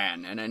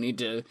caveman and I need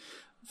to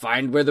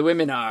find where the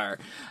women are.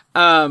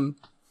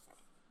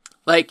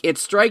 Like, it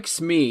strikes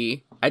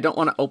me, I don't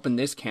want to open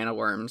this can of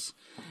worms,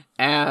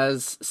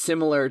 as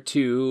similar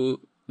to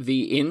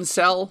the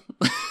incel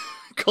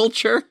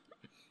culture.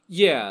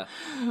 Yeah.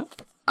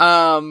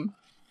 But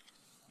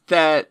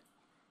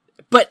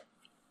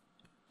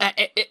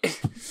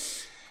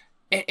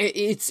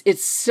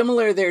it's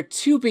similar there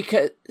too,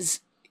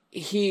 because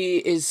he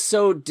is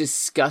so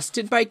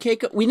disgusted by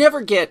Keiko. We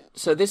never get,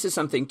 so this is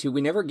something too, we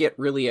never get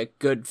really a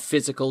good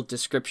physical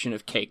description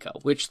of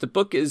Keiko, which the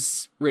book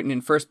is written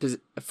in first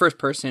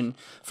person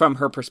from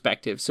her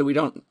perspective, so we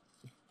don't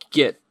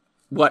get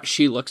what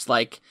she looks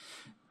like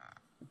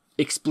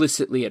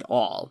explicitly at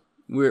all.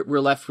 We're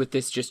left with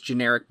this just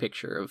generic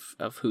picture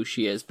of who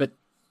she is, but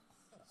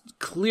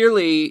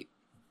clearly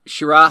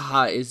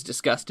Shiraha is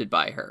disgusted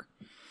by her.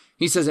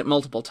 He says it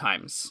multiple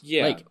times.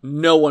 Yeah. Like,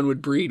 no one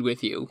would breed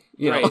with you.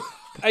 You know?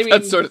 I mean,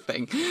 that sort of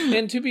thing.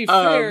 And to be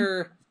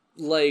fair,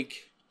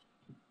 like,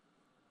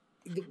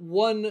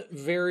 one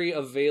very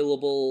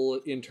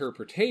available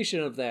interpretation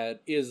of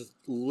that is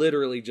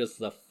literally just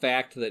the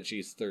fact that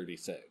she's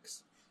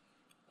 36.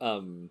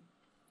 Right.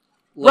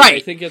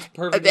 I think it's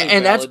perfectly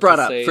and that's brought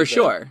up, for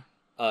sure.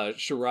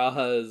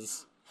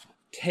 Shiraha's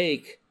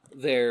take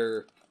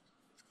there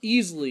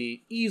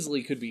easily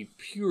could be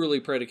purely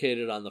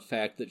predicated on the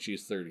fact that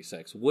she's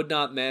 36. Would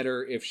not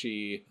matter if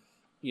she,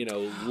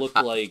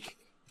 looked like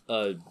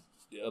a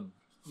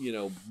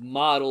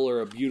model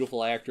or a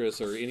beautiful actress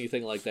or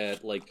anything like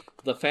that. Like,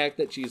 the fact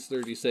that she's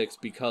 36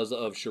 because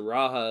of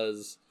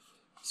Shiraha's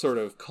sort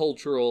of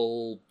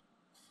cultural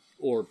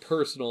or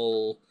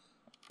personal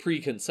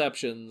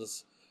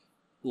preconceptions,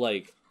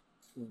 like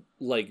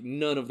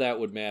none of that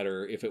would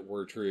matter if it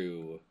were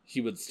true.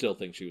 He would still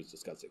think she was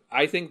disgusting.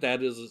 I think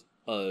that is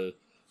a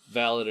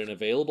valid and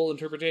available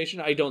interpretation.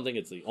 I don't think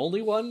it's the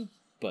only one,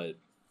 but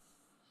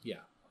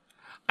yeah.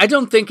 I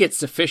don't think it's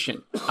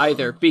sufficient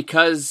either,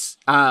 because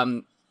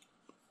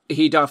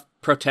he doth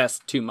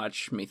protest too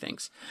much,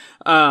 methinks.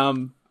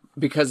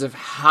 Because of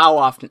how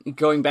often,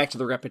 going back to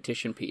the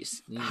repetition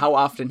piece, how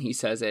often he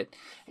says it,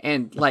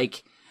 and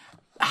like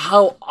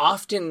how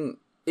often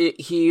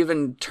he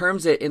even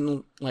terms it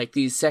in like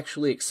these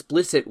sexually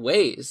explicit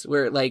ways,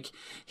 where like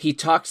he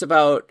talks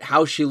about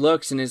how she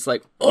looks and is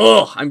like,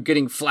 "Oh, I'm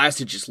getting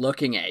flaccid just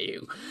looking at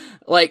you,"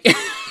 like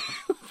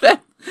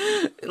that.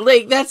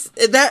 Like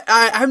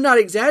I'm not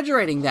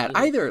exaggerating that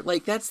either.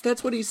 Like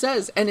that's what he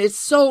says, and it's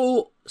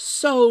so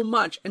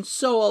much and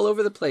so all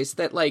over the place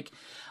that like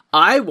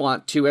I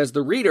want to, as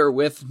the reader,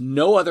 with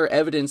no other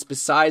evidence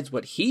besides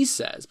what he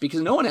says,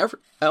 because no one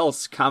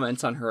else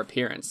comments on her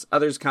appearance.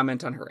 Others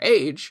comment on her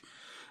age.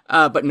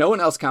 But no one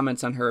else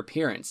comments on her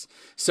appearance.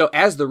 So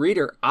as the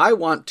reader, I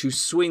want to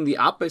swing the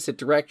opposite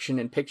direction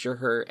and picture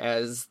her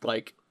as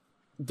like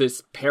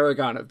this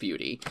paragon of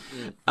beauty.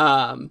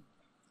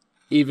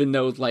 Even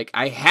though like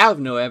I have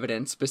no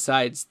evidence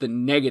besides the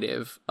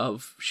negative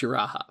of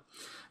Shiraha.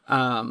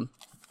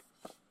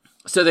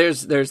 So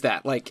there's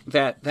that, like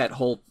that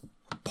whole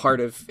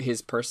part of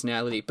his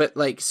personality. But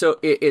like, so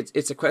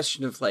it's a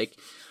question of like,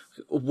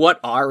 what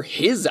are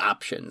his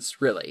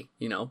options really,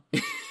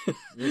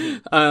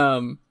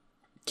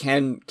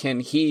 Can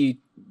he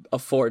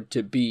afford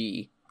to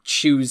be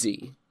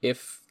choosy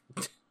if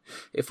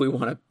if we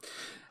want to.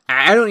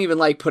 I don't even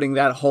like putting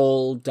that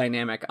whole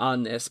dynamic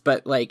on this,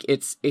 but like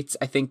it's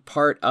I think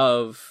part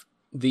of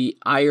the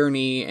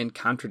irony and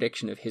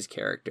contradiction of his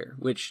character,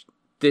 which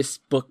this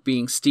book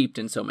being steeped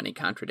in so many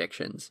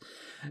contradictions,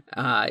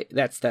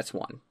 that's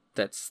one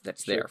that's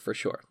there for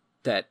sure.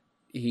 That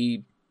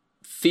he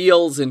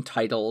feels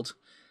entitled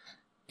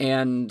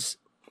and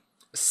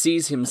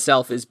sees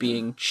himself as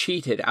being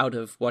cheated out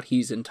of what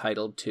he's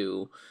entitled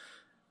to,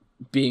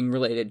 being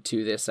related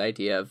to this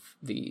idea of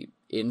the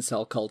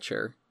incel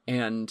culture,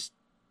 and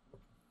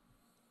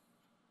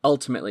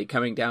ultimately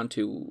coming down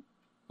to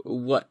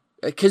what,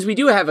 because we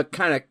do have a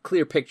kind of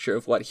clear picture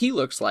of what he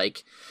looks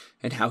like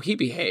and how he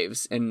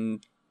behaves,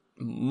 and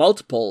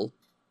multiple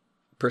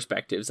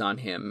perspectives on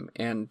him,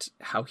 and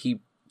how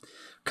he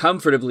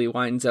comfortably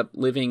winds up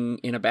living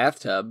in a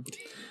bathtub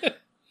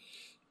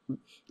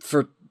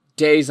for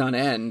days on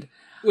end.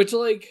 Which,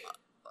 like...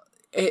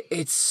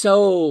 It's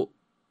so...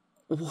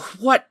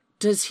 What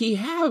does he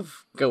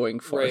have going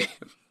for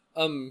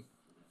him?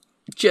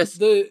 Just...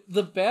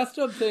 The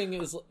bathtub thing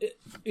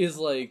is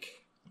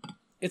like...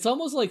 It's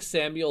almost like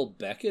Samuel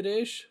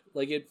Beckett-ish.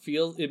 Like,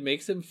 it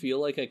makes him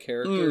feel like a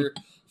character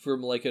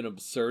from, like, an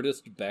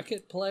absurdist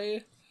Beckett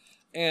play.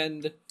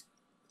 And,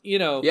 you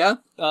know... Yeah?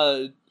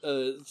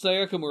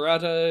 Sayaka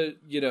Murata,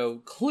 you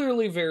know,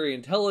 clearly very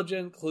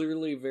intelligent,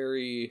 clearly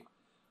very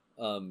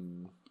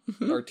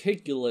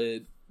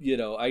articulate. You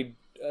know, I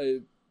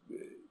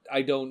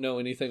don't know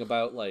anything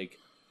about, like,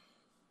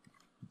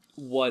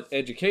 what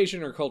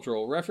education or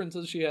cultural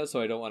references she has,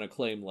 so I don't want to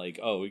claim, like,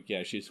 oh,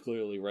 yeah, she's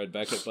clearly read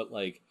Beckett, but,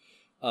 like,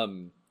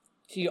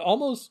 he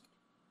almost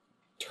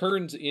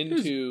turns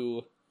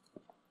into...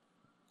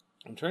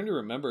 I'm trying to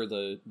remember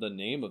the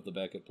name of the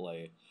Beckett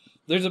play.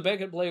 There's a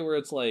Beckett play where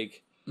it's,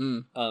 like,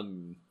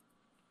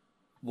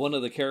 one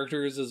of the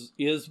characters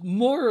is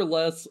more or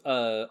less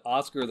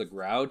Oscar the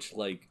Grouch,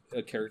 like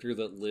a character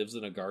that lives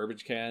in a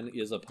garbage can,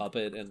 is a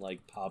puppet, and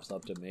like pops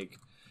up to make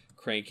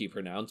cranky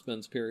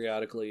pronouncements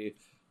periodically.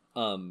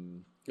 At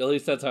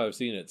least that's how I've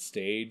seen it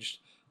staged.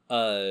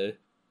 Endgame?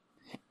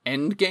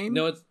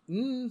 No, it's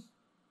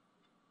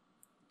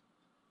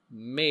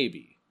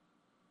maybe.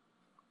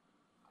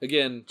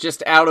 Again,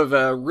 just out of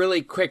a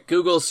really quick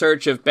Google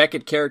search of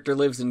Beckett character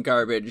lives in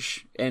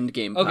garbage,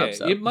 Endgame pops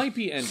up. Okay, it might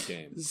be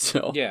Endgame.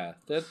 So yeah,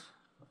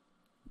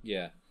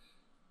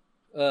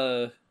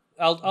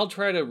 I'll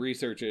try to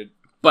research it,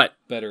 but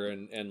better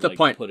and the like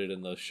point put it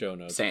in the show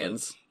notes.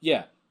 Sans. But,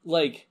 yeah,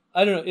 like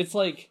I don't know. It's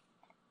like,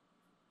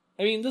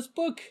 I mean, this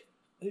book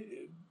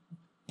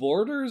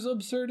borders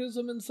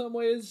absurdism in some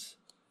ways.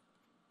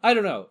 I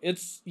don't know.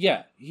 It's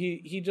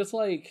he just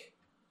like.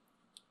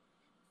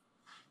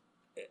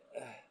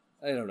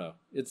 I don't know.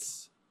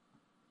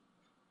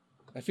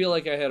 I feel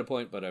like I had a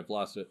point, but I've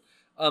lost it.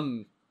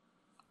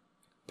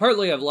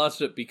 Partly I've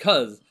lost it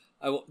because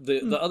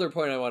the other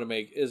point I want to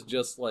make is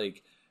just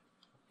like,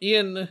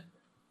 I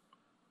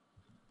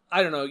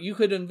don't know, you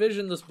could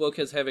envision this book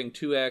as having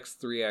 2 acts,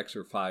 3 acts,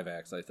 or 5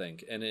 acts, I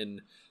think. And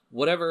in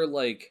whatever,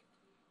 like,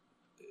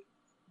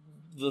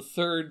 the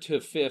 3rd to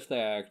 5th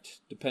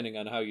act, depending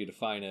on how you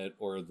define it,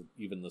 or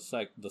even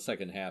the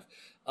second half,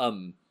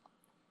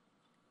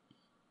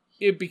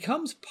 it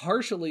becomes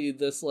partially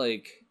this,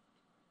 like,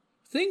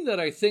 thing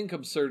that I think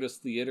absurdist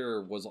theater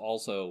was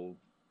also,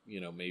 you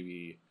know,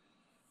 maybe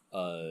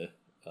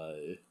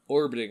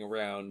orbiting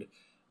around.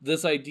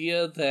 This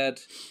idea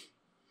that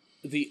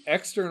the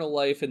external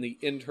life and the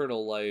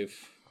internal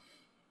life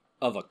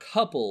of a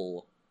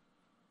couple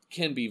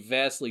can be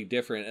vastly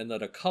different, and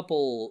that a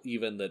couple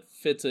even that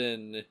fits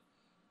in...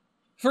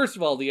 First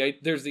of all,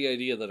 there's the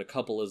idea that a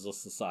couple is a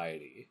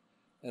society.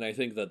 And I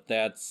think that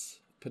that's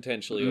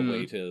potentially a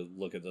way to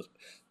look at this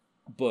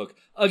book.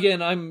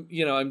 Again, I'm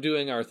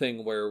doing our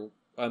thing where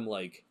I'm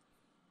like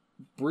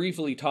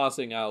briefly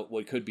tossing out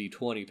what could be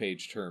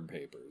 20-page term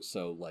papers.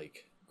 So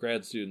like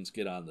grad students,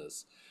 get on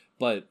this.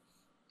 But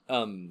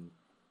you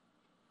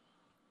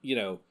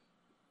know,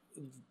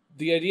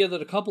 the idea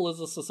that a couple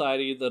is a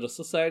society, that a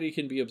society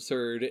can be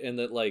absurd, and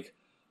that like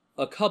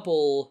a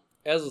couple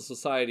as a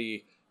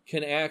society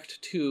can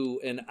act to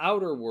an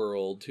outer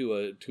world, to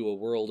a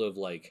world of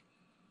like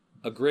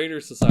a greater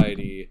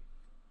society,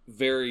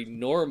 very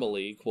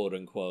normally, quote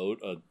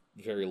unquote, a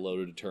very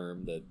loaded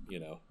term that, you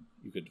know,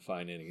 you could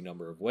define any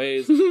number of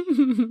ways,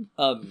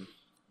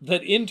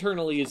 that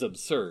internally is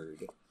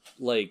absurd.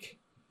 Like,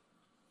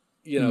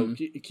 you know,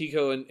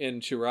 Kiko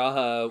and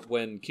Shiraha,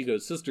 when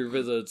Kiko's sister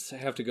visits,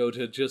 have to go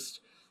to just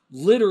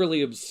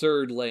literally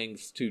absurd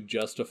lengths to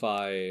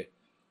justify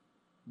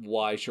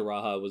why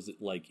Shiraha was,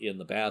 like, in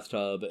the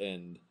bathtub,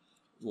 and,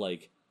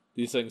 like,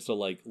 these things to,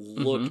 like,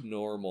 look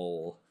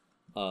normal.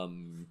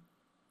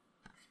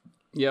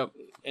 Yep.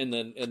 And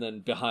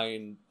then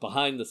behind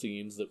the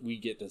scenes that we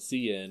get to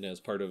see in as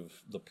part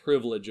of the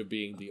privilege of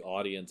being the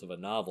audience of a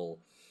novel,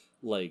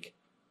 like,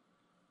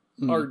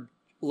 are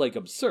like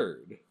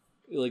absurd.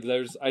 Like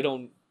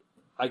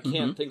I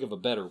can't think of a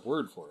better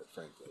word for it,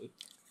 frankly.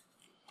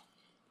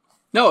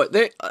 No,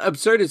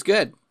 absurd is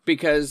good.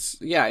 because,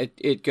 yeah,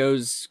 it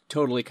goes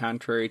totally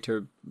contrary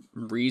to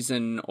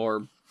reason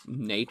or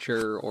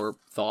nature or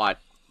thought,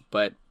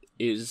 but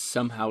is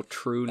somehow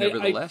true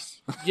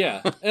nevertheless.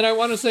 Yeah, and I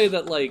want to say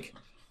that, like,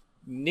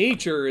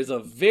 nature is a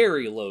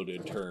very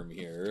loaded term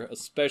here,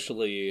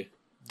 especially...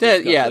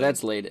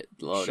 that's loaded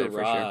for sure.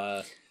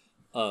 Shira,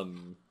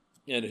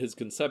 and his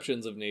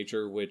conceptions of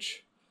nature,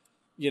 which,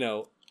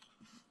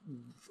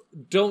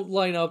 don't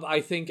line up,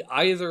 I think,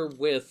 either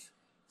with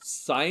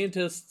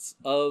scientists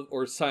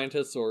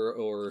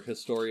or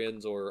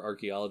historians or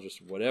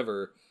archaeologists or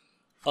whatever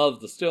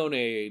of the Stone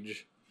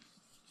Age,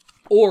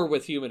 or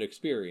with human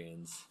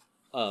experience.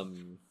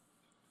 And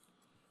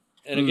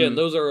again,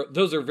 those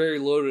are very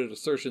loaded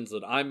assertions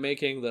that I'm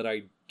making that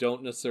I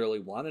don't necessarily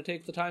want to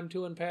take the time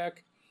to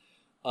unpack.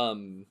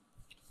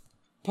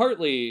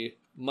 Partly,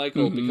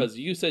 Michael, because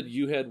you said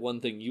you had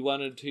one thing you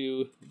wanted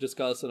to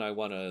discuss, and I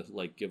want to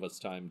give us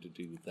time to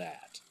do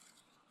that.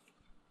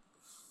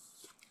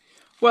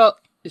 Well,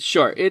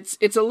 sure. It's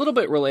a little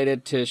bit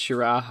related to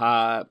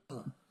Shiraha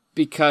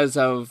because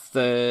of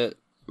the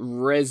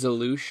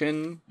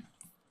resolution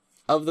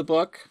of the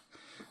book.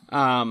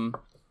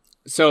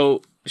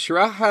 So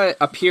Shiraha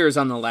appears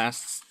on the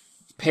last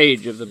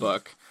page of the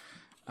book,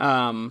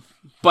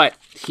 but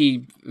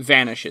he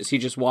vanishes. He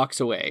just walks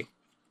away,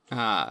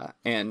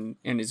 and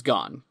is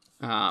gone.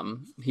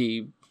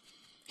 He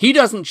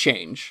doesn't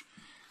change.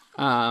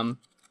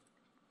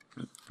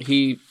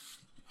 He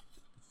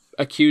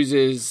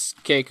accuses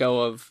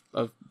Keiko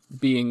of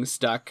being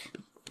stuck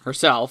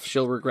herself.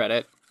 She'll regret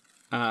it.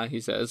 He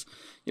says,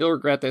 "You'll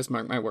regret this,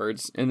 mark my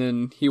words." And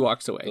then he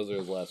walks away. Those are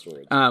his last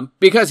words.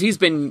 Because he's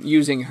been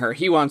using her.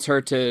 He wants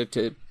her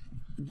to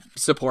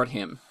support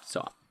him.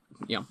 So,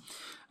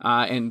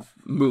 and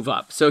move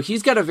up. So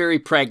he's got a very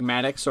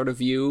pragmatic sort of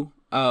view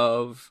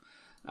of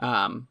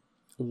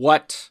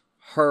what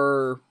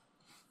her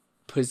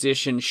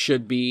position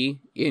should be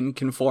in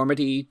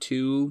conformity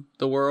to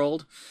the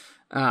world.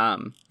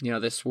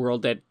 This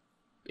world that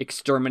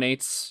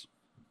exterminates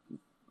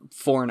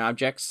foreign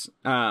objects.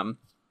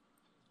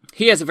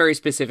 He has a very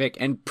specific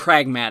and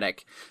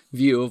pragmatic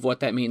view of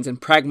what that means,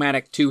 and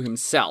pragmatic to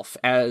himself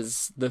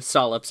as the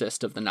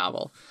solipsist of the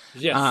novel.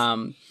 Yes.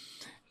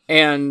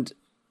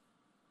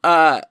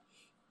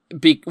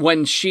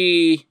 When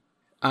she,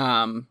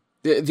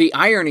 the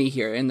irony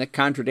here and the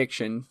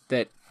contradiction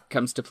that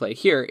comes to play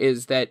here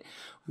is that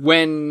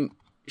when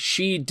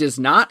she does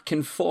not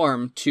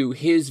conform to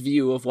his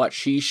view of what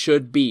she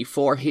should be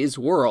for his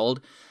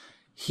world,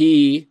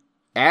 he,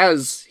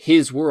 as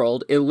his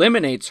world,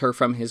 eliminates her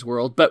from his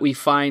world, but we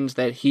find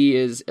that he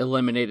is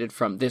eliminated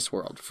from this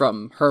world,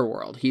 from her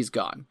world. He's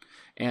gone,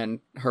 and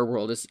her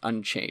world is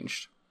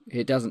unchanged.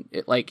 It's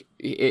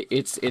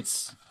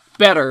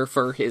better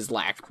for his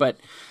lack, but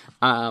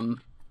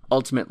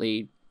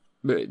ultimately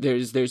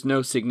there's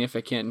no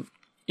significant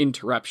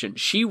interruption.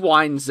 She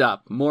winds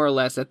up more or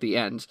less at the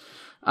end.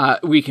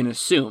 We can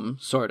assume,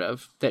 sort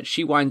of, that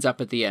she winds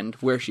up at the end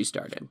where she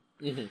started.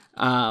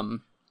 Mm-hmm.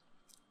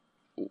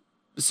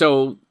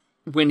 So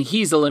when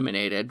he's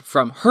eliminated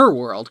from her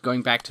world,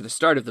 going back to the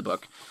start of the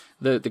book,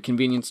 the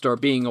convenience store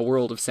being a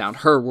world of sound,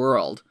 her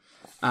world,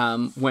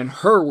 when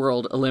her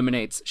world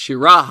eliminates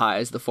Shiraha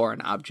as the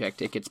foreign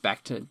object, it gets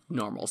back to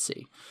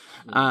normalcy.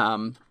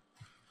 Mm-hmm.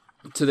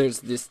 So there's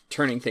this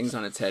turning things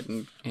on its head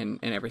and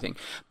everything.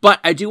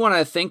 But I do want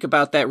to think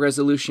about that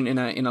resolution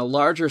in a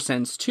larger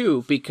sense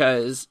too,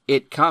 because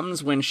it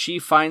comes when she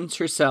finds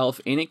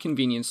herself in a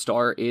convenience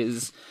store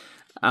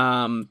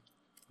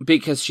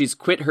because she's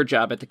quit her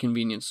job at the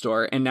convenience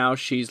store and now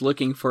she's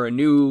looking for a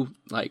new,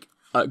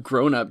 a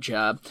grown-up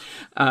job,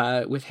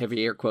 with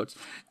heavy air quotes,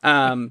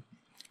 and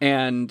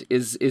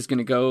is going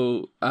to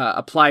go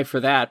apply for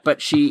that.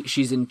 But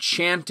she's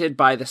enchanted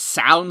by the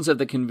sounds of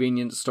the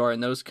convenience store,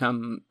 and those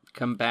come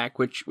back,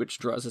 which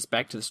draws us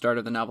back to the start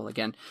of the novel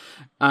again.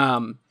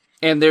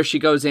 And there she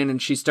goes in and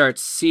she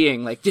starts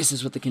seeing, this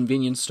is what the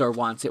convenience store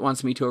wants. It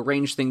wants me to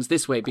arrange things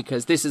this way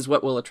because this is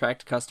what will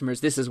attract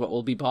customers. This is what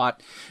will be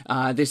bought.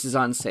 This is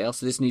on sale,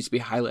 so this needs to be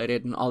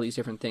highlighted and all these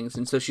different things.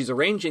 And so she's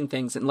arranging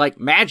things, and like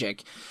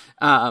magic,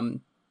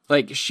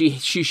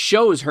 she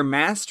shows her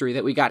mastery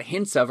that we got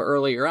hints of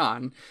earlier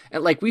on.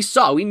 And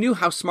we knew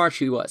how smart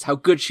she was, how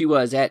good she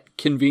was at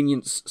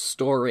convenience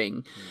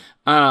storing.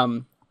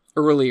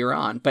 Earlier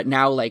on, but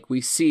now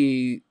we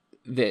see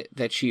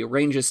that she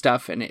arranges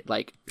stuff and it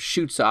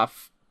shoots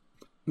off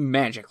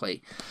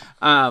magically.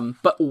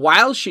 But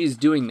while she's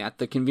doing that,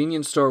 the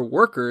convenience store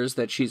workers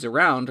that she's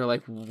around are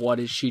like, what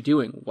is she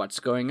doing? What's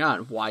going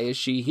on? Why is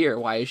she here?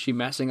 Why is she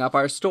messing up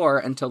our store?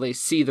 Until they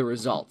see the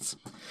results.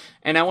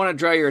 And I want to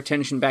draw your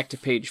attention back to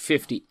page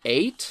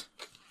 58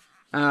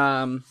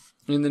 in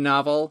the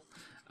novel,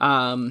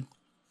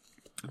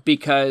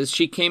 because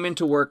she came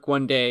into work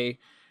one day,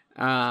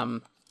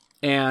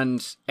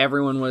 and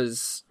everyone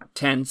was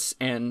tense,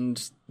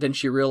 and then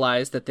she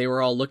realized that they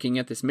were all looking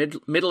at this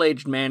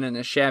middle-aged man in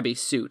a shabby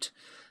suit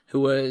who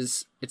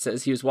was It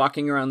says, he was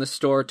walking around the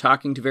store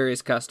talking to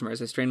various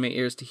customers. I strained my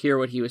ears to hear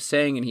what he was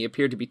saying, and he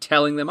appeared to be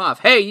telling them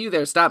off. Hey, you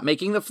there, stop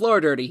making the floor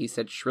dirty, he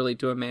said shrilly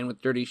to a man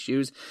with dirty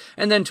shoes,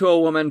 and then to a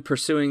woman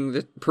perusing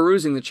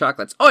the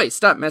chocolates. Oi,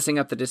 stop messing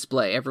up the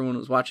display. Everyone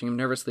was watching him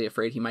nervously,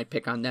 afraid he might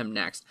pick on them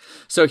next.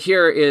 So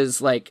here is,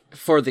 like,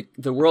 for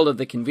the world of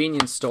the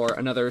convenience store,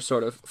 another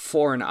sort of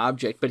foreign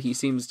object, but he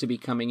seems to be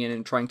coming in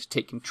and trying to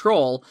take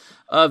control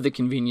of the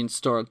convenience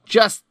store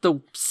just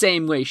the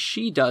same way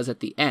she does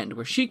at the end,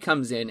 where she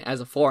comes in as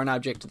a foreign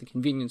object to the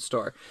convenience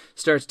store,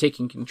 starts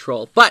taking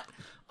control, but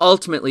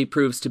ultimately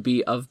proves to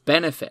be of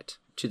benefit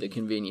to the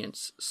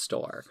convenience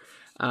store.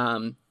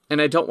 And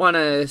I don't want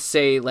to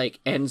say, like,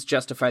 ends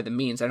justify the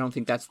means. I don't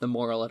think that's the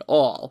moral at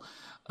all.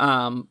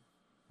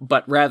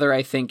 But rather,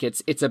 I think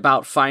it's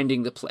about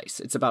finding the place.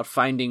 It's about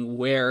finding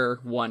where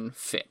one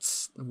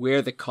fits,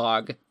 where the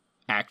cog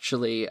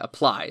actually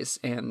applies.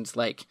 And,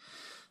 like,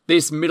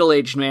 this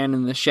middle-aged man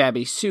in the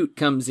shabby suit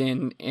comes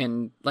in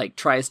and, like,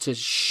 tries to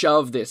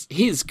shove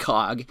his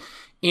cog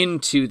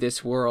into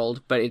this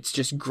world, but it's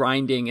just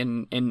grinding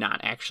and not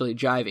actually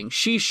jiving.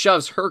 She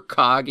shoves her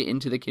cog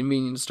into the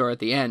convenience store at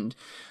the end,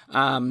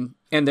 and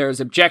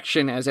there's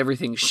objection as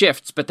everything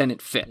shifts, but then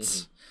it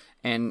fits,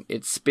 and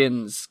it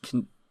spins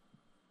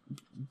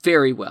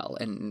very well.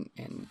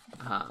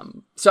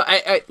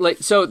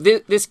 So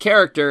this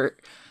character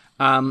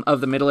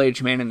of the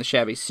middle-aged man in the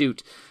shabby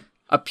suit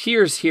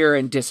appears here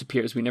and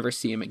disappears. We never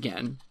see him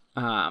again.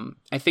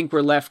 I think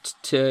we're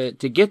left to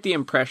get the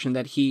impression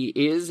that he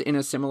is in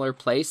a similar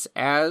place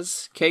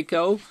as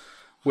Keiko,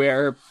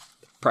 where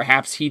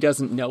perhaps he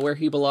doesn't know where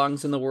he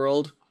belongs in the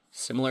world,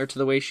 similar to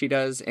the way she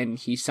does, and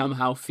he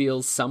somehow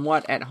feels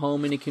somewhat at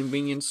home in a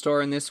convenience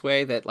store in this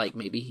way, that, like,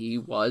 maybe he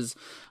was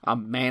a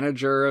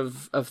manager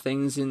of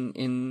things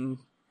in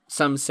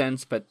some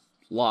sense, but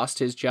lost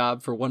his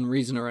job for one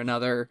reason or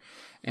another,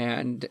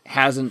 and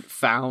hasn't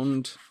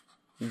found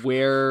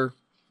where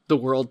the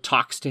world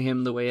talks to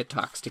him the way it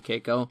talks to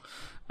Keiko,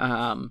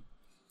 and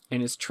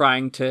is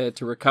trying to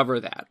recover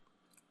that.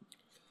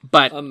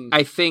 But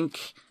I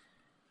think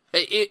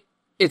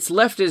it's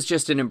left as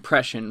just an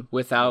impression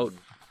without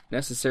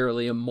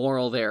necessarily a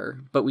moral there,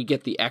 but we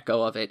get the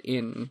echo of it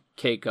in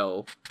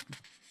Keiko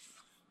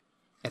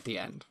at the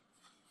end.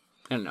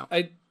 I don't know.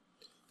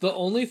 The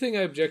only thing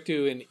I object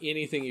to in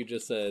anything you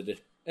just said,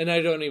 and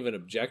I don't even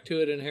object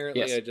to it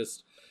inherently, yes. I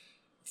just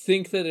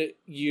think that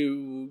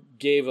you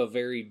gave a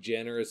very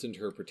generous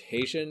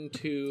interpretation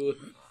to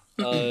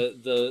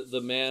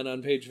the man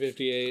on page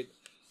 58.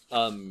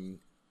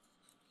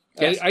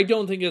 Yes. I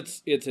don't think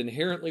it's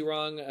inherently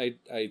wrong. I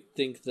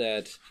think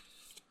that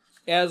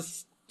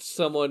as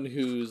someone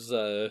who's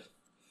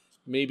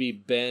maybe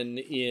been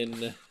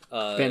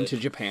to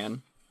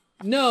Japan.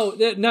 No,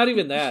 not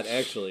even that,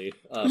 actually.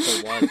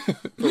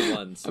 For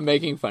once. I'm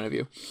making fun of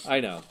you. I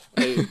know.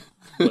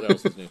 What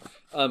else is new?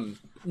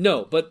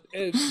 No, but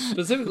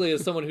specifically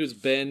as someone who's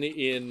been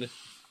in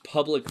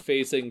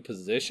public-facing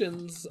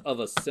positions of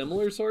a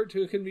similar sort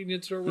to a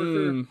convenience store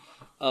worker,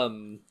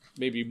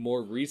 maybe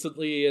more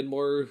recently and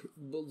more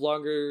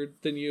longer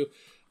than you,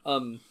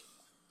 and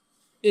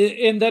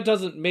that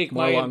doesn't make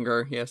more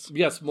longer, yes.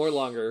 Yes, more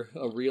longer,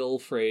 a real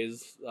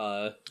phrase.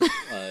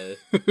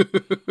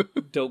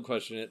 Don't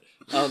question it.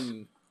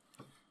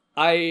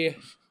 And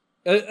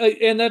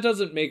that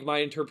doesn't make my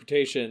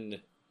interpretation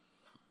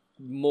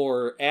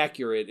more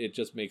accurate. It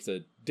just makes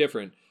it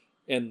different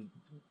and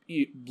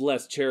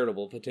less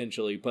charitable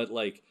potentially. But,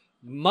 like,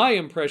 my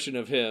impression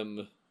of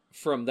him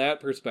from that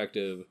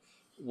perspective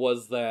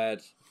was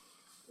that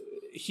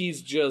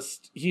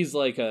he's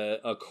like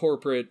a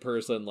corporate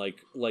person,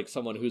 like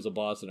someone who's a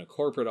boss in a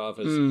corporate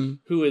office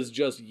who is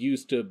just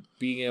used to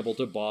being able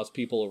to boss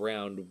people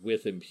around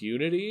with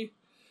impunity.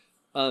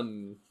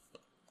 Sure.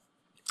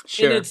 And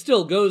it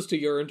still goes to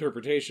your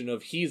interpretation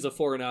of he's a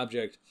foreign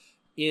object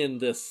in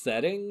this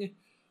setting,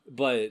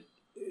 but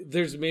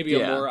there's maybe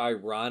a more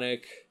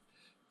ironic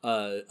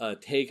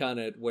take on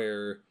it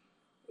where,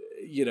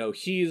 you know,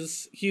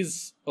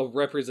 he's a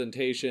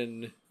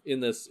representation in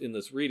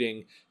this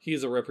reading.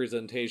 He's a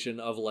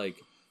representation of, like,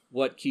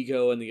 what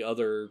Kiko and the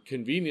other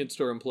convenience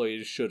store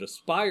employees should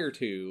aspire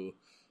to,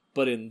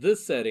 but in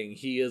this setting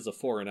he is a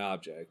foreign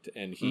object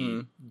and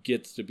he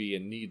gets to be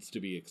and needs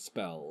to be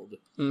expelled.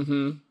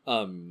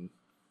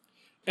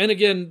 And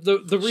again,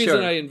 the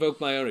reason I invoke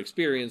my own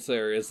experience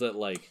there is that,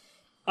 like,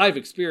 I've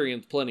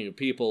experienced plenty of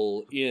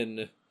people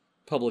in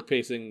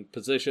public-facing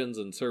positions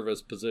and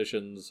service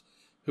positions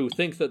who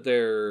think that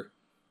they're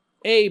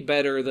A,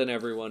 better than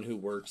everyone who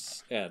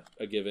works at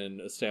a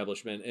given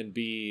establishment, and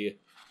B,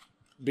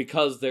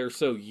 because they're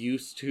so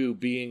used to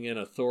being in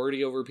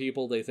authority over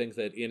people, they think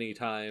that any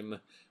time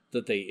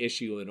that they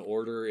issue an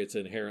order, it's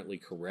inherently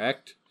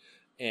correct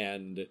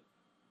and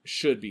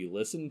should be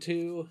listened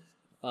to.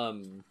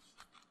 And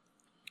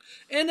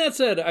that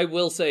said, I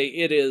will say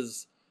it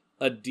is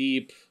a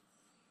deep,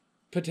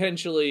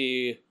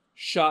 potentially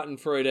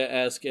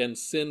Schadenfreude-esque and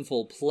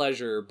sinful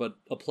pleasure, but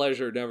a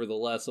pleasure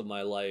nevertheless of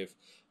my life,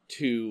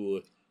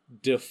 to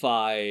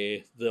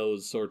defy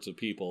those sorts of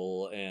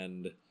people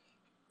and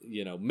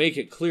make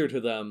it clear to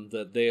them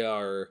that they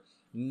are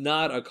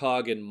not a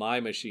cog in my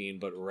machine,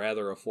 but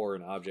rather a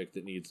foreign object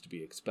that needs to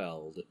be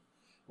expelled,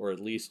 or at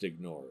least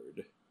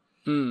ignored.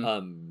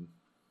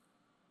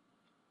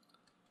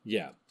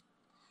 Yeah.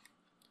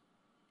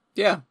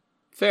 Yeah,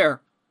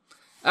 fair.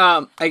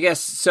 I guess,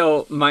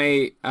 so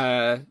my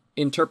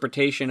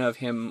interpretation of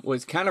him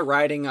was kind of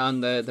riding on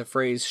the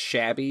phrase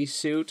shabby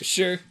suit.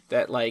 Sure.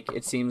 That, like,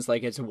 it seems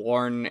like it's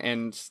worn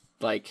and,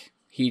 like,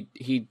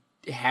 he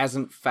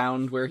hasn't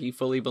found where he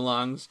fully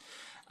belongs.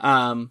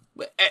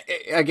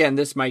 Again,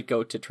 this might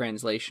go to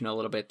translation a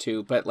little bit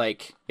too, but,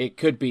 like, it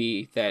could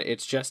be that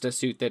it's just a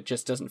suit that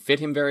just doesn't fit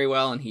him very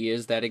well, and he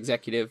is that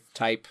executive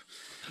type.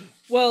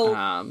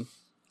 Well,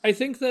 I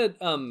think that,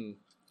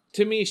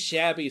 to me,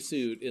 shabby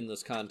suit in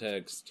this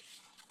context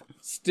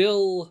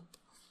still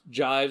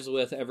jives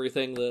with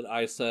everything that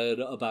I said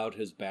about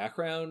his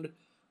background.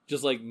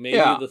 Just, like,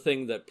 maybe the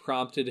thing that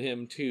prompted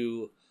him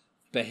to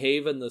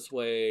behave in this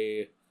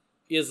way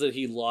is that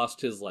he lost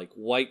his, like,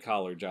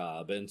 white-collar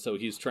job, and so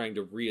he's trying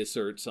to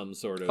reassert some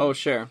sort of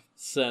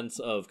sense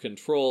of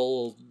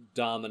control,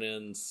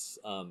 dominance,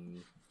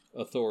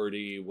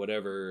 authority,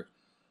 whatever,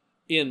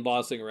 in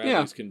bossing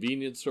around these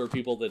convenience store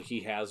people that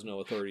he has no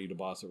authority to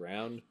boss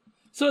around.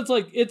 So it's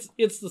like,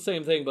 it's the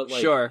same thing, but,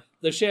 like,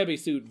 the shabby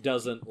suit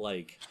doesn't,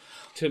 like,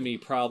 to me,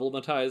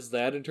 problematize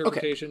that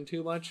interpretation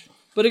too much.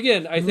 But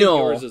again, I think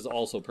yours is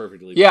also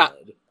perfectly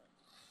valid.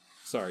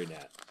 Sorry,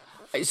 Nat.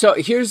 So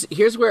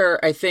here's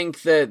where I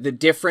think the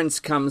difference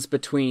comes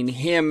between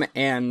him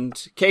and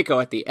Keiko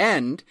at the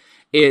end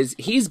is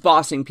he's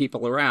bossing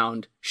people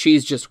around.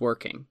 She's just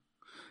working.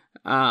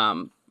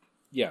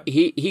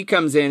 He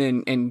comes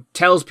in and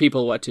tells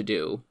people what to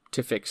do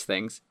to fix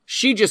things.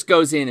 She just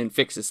goes in and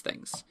fixes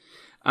things.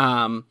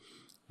 And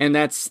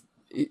that's,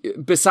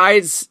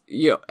 besides,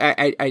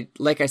 I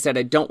like I said,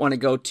 I don't want to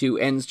go to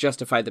ends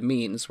justify the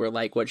means, where,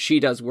 like, what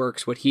she does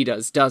works, what he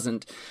does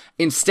doesn't.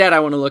 Instead, I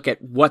want to look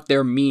at what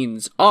their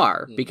means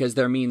are, because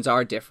their means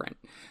are different.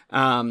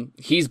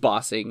 He's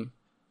bossing,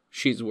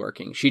 she's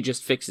working. She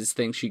just fixes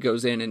things. She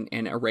goes in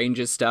and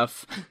arranges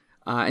stuff,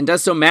 and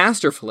does so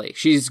masterfully.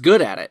 She's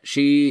good at it.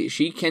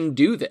 She can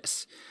do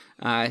this.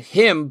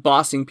 Him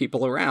bossing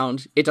people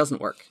around, it doesn't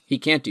work. He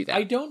can't do that.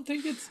 I don't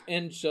think it's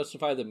ends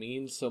justify the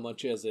means so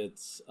much as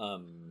it's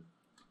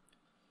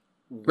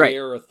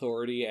where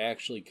authority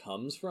actually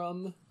comes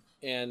from.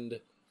 And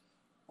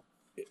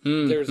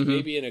there's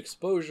maybe an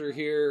exposure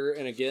here.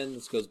 And again,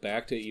 this goes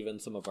back to even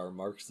some of our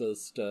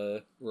Marxist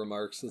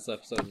remarks this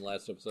episode and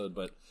last episode.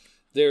 But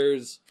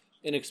there's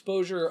an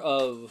exposure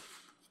of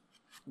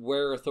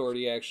where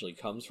authority actually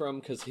comes from.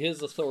 Because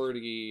his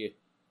authority,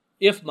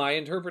 if my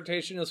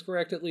interpretation is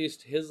correct, at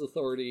least, his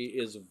authority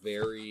is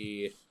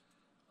very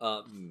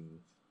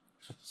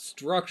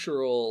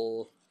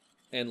structural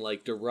and,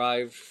 like,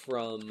 derived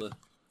from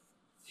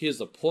his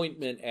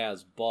appointment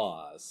as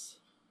boss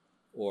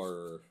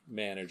or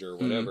manager,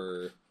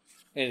 whatever,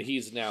 and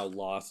he's now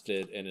lost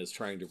it and is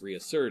trying to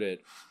reassert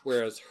it,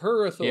 whereas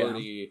her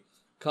authority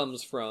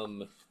comes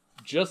from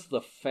just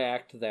the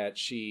fact that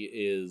she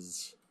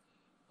is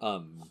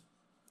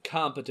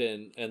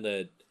competent, and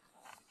that,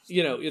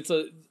 it's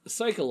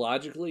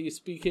psychologically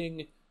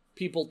speaking,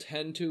 people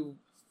tend to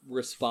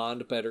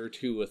respond better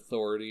to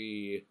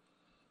authority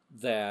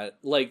that,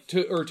 like,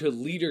 to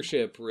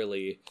leadership,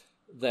 really,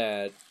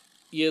 that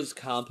is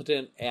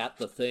competent at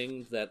the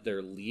thing that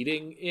they're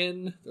leading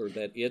in, or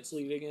that it's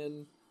leading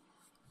in,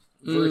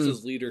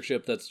 versus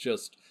leadership that's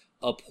just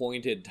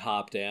appointed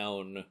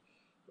top-down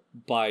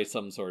by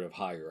some sort of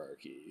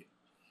hierarchy.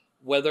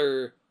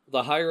 Whether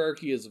the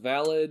hierarchy is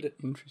valid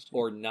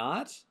or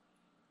not,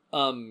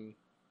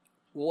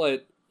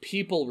 what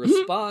people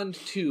respond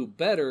to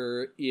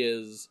better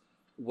is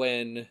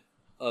when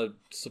a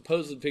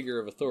supposed figure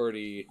of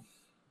authority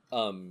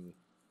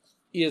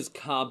is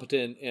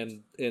competent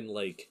and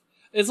like,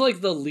 it's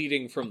like the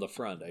leading from the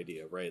front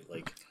idea, right?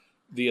 Like,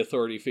 the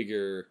authority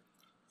figure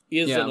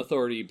is an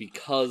authority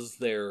because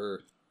they're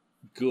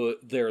good,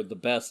 they're the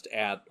best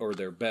at, or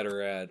they're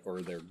better at,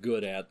 or they're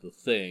good at the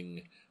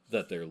thing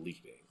that they're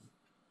leading.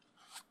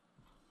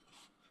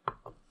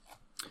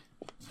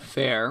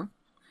 Fair.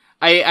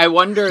 I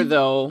wonder,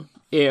 though,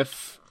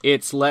 if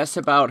it's less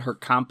about her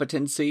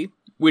competency,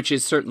 which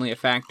is certainly a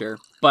factor,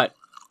 but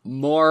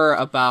more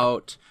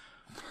about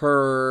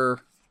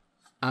her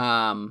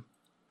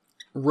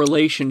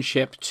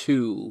relationship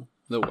to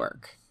the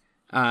work.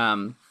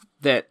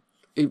 That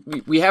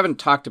we haven't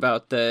talked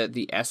about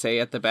the essay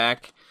at the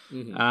back,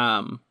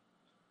 the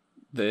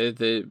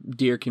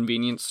Dear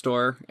Convenience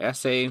Store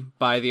essay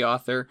by the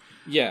author.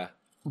 Yeah,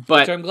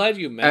 but which I'm glad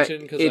you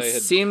mentioned, because I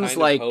had seems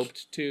kind of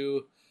hoped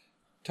to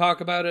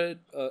talk about it,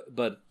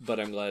 but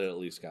I'm glad it at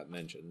least got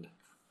mentioned.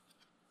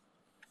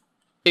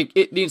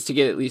 It needs to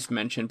get at leist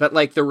mentioned, but,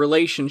 like, the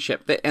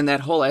relationship, and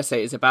that whole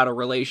essay is about a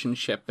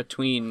relationship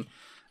between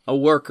a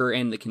worker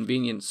and the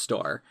convenience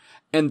store.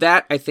 And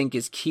that, I think,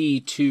 is key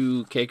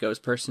to Keiko's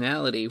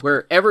personality,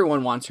 where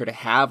everyone wants her to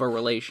have a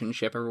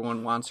relationship,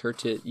 everyone wants her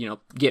to,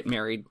 get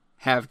married,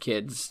 have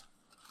kids,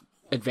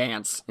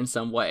 advance in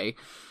some way.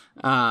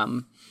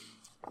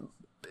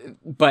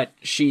 But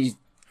she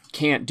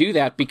can't do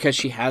that because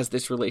she has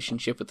this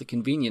relationship with the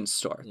convenience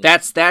store.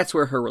 That's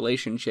where her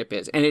relationship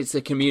is, and it's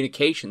the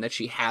communication that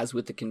she has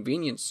with the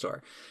convenience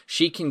store.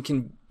 She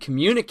can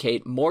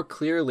communicate more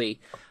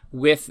clearly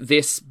with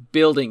this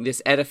building,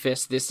 this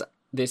edifice,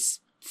 this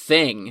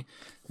thing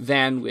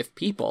than with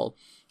people,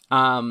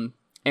 and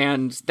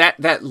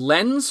that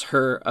lends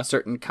her a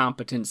certain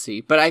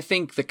competency. But I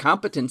think the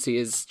competency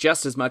is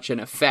just as much an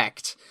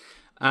effect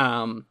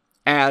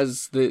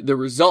as the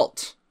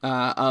result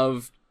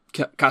of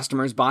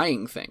customers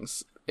buying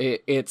things.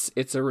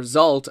 It's a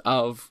result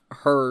of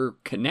her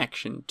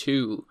connection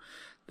to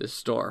the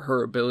store,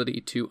 her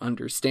ability to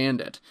understand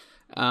it.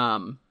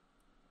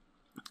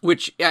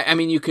 Which, I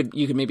mean, you could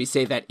maybe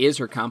say that is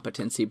her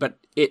competency, but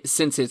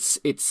since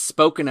it's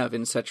spoken of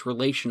in such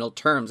relational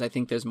terms, I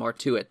think there's more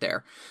to it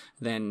there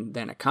than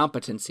a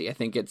competency. I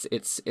think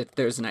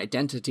there's an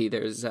identity,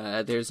 there's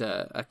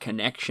a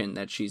connection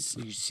that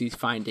she's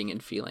finding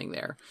and feeling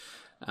there.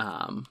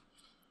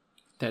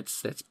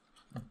 That's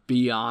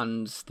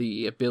beyond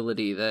the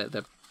ability,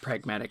 the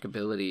pragmatic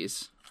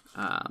abilities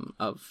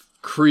of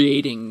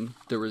creating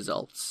the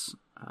results,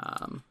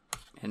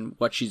 and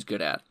what she's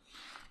good at.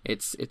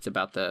 It's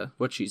about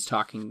who she's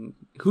talking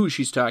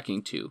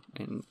to,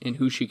 and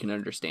who she can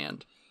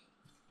understand.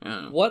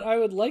 What I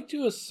would like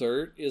to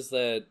assert is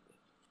that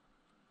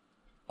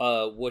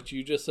what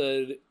you just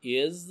said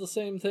is the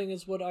same thing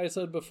as what I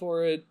said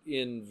before it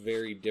in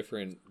very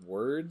different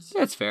words.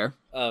 That's fair.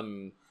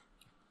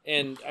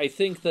 And I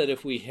think that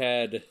if we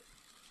had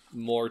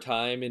more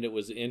time and it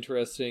was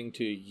interesting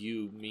to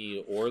you,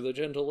 me, or the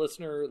gentle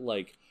listener,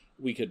 like,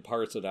 we could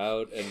parse it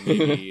out and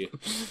maybe,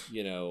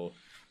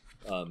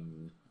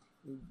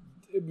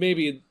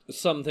 maybe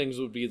some things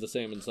would be the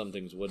same and some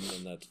things wouldn't,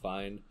 and that's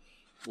fine.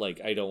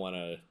 Like, I don't want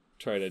to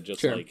try to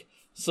just,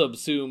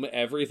 subsume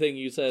everything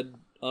you said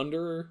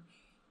under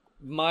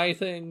my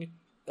thing.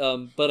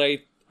 But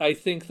I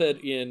think that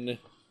in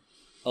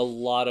a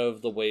lot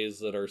of the ways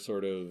that are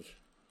sort of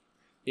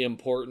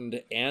important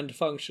and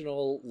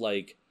functional,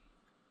 like,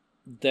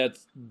 that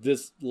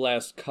this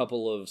last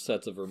couple of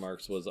sets of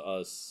remarks was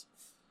us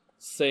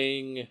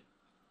saying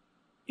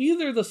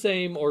either the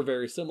same or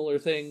very similar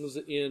things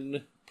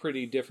in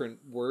pretty different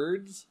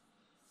words,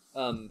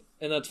 and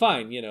that's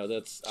fine.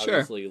 That's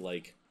obviously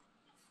like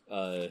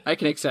I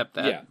can accept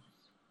that.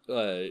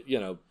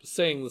 Yeah,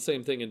 saying the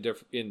same thing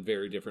in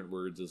very different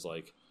words is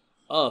like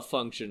a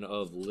function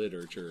of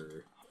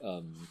literature.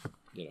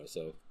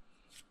 So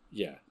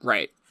yeah,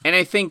 right. And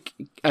I think,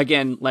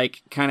 again,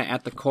 like, kind of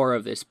at the core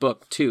of this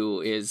book,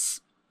 too,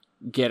 is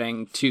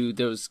getting to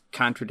those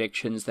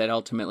contradictions that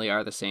ultimately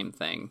are the same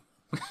thing.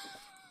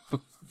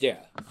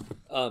 Yeah.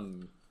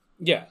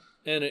 Yeah.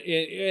 And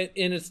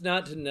it's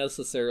not to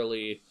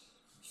necessarily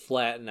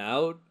flatten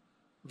out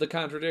the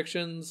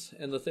contradictions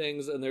and the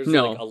things, and there's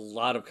like a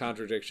lot of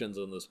contradictions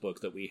in this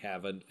book that we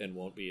haven't and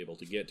won't be able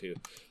to get to.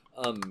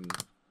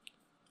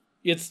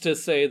 It's to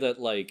say that,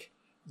 like,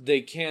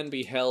 they can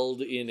be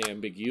held in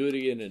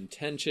ambiguity and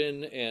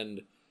intention,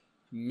 and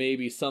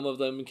maybe some of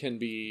them can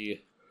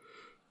be,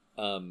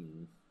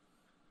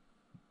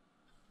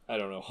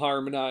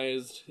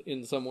 harmonized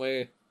in some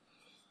way.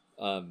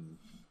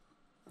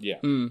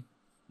 Yeah.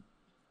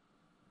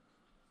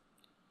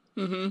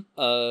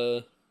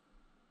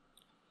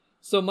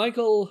 So,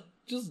 Michael,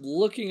 just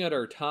looking at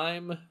our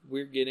time,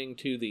 we're getting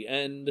to the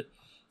end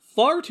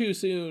far too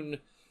soon,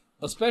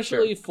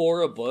 especially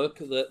for a book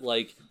that,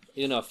 like,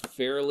 in a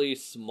fairly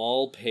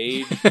small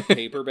page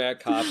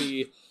paperback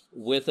copy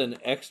with an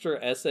extra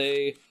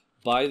essay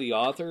by the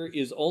author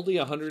is only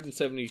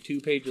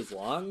 172 pages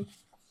long.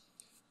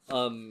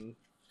 It's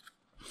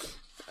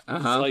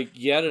like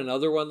yet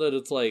another one that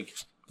it's like,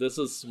 this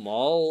is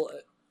small,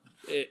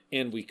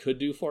 and we could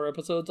do 4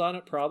 episodes on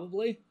it,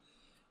 probably.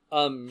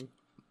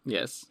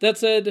 Yes. That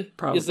said,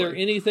 probably. Is there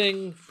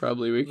anything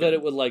probably that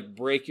it would, like,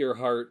 break your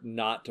heart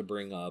not to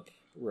bring up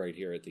right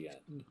here at the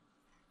end?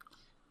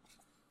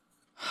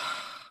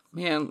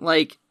 Man,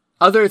 like,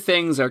 other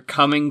things are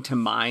coming to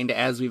mind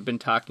as we've been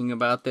talking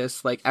about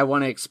this. Like, I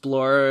want to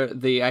explore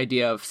the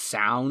idea of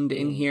sound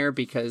in here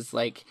because,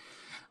 like,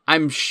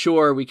 I'm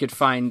sure we could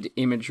find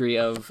imagery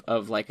of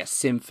like a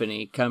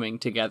symphony coming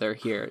together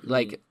here.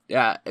 Like,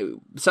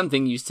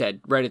 something you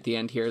said right at the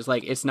end here is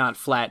like, it's not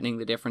flattening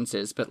the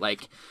differences, but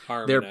like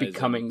they're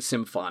becoming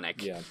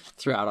symphonic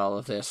throughout all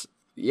of this.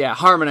 Yeah,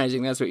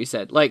 harmonizing. That's what you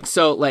said. Like,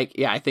 so, like,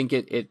 yeah, I think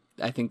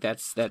I think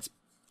that's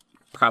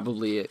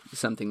probably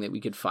something that we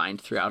could find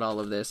throughout all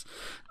of this.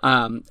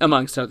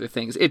 Amongst other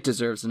things, it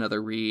deserves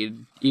another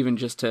read, even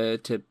just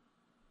to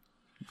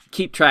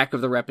keep track of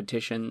the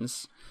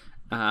repetitions.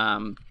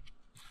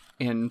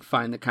 And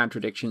find the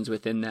contradictions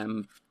within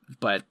them.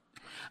 But,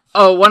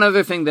 one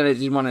other thing that I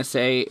did want to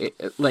say,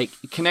 like,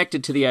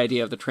 connected to the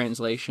idea of the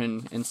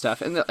translation and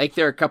stuff, and like,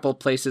 there are a couple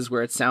places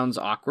where it sounds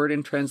awkward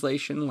in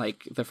translation.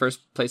 Like, the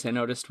first place I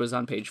noticed was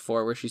on page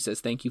 4, where she says,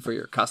 "Thank you for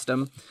your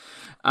custom."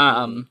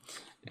 And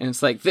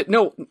it's like,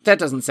 no, that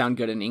doesn't sound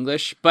good in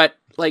English, but,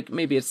 like,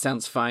 maybe it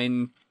sounds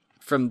fine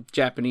from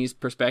Japanese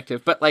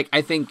perspective, but like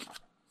I think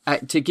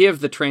to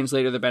give the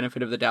translator the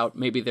benefit of the doubt,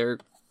 maybe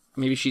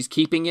she's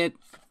keeping it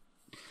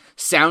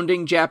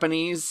sounding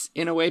Japanese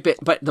in a way,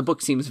 but the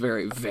book seems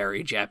very,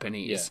 very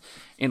Japanese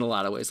in a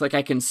lot of ways. Like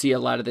I can see a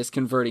lot of this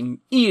converting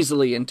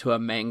easily into a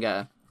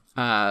manga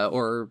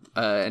or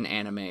an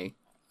anime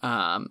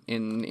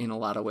in a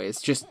lot of ways,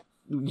 just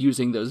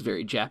using those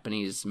very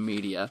Japanese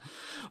media.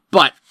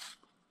 But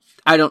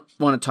I don't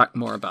want to talk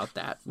more about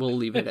that. We'll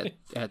leave it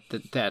at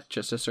that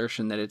just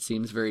assertion that it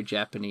seems very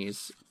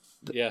Japanese.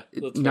 Yeah,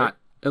 that's not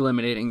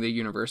eliminating the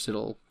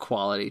universal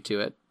quality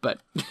to it,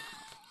 but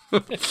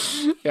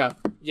yeah.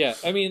 Yeah,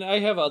 I mean, I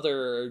have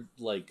other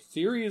like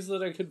theories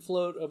that I could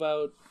float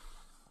about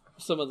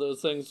some of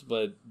those things,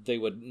 but they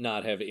would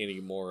not have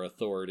any more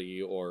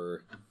authority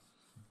or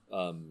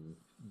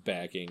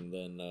backing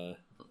than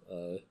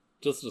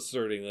just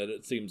asserting that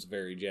it seems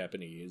very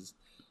Japanese,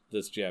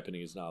 this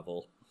Japanese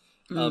novel.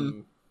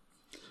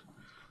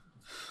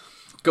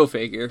 Go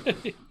figure.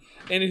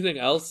 Anything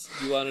else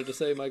you wanted to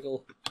say,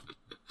 Michael?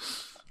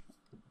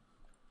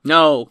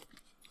 No.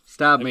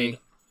 Stop I me.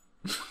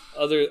 mean,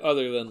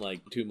 other than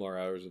like 2 more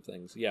hours of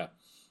things. Yeah.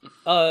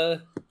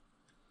 Right.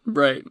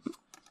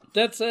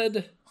 That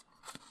said,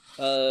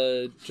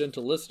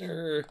 gentle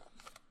listener,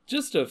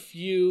 just a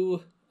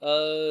few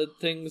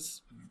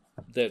things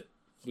that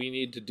we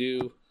need to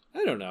do.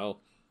 I don't know.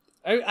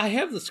 I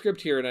have the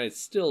script here and I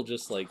still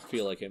just like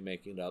feel like I'm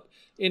making it up.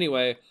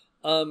 Anyway,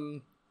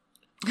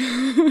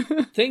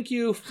 thank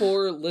you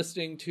for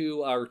listening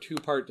to our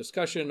 2-part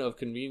discussion of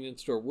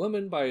Convenience Store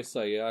Woman by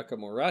Sayaka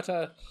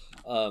Murata.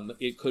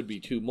 It could be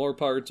 2 more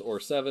parts or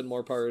 7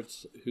 more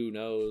parts. Who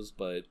knows?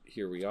 But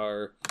here we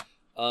are.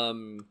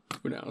 Who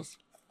knows?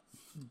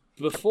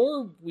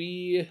 Before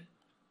we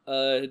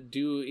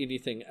do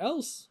anything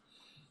else,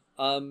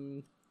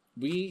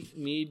 we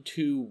need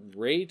to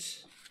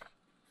rate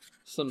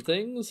some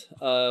things.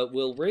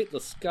 We'll rate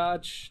the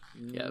scotch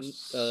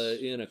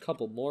in a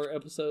couple more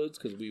episodes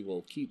because we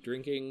will keep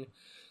drinking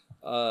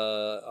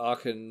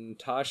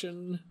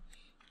Auchentoshan.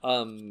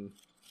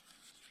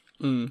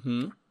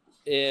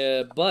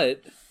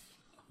 But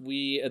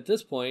we, at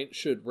this point,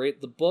 should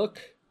rate the book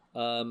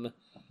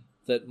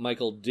that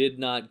Michael did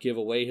not give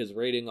away his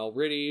rating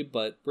already,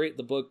 but rate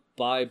the book,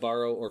 buy,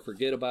 borrow, or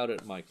forget about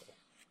it, Michael.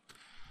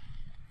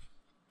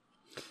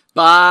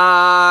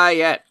 Buy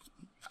it.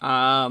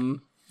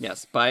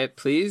 Yes, buy it,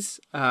 please.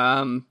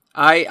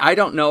 I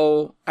don't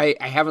know. I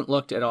haven't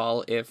looked at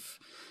all if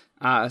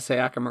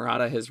Sayaka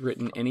Murata has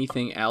written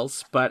anything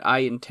else, but I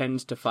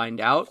intend to find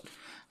out.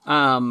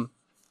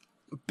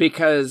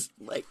 Because,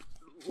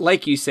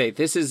 like you say,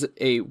 this is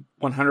a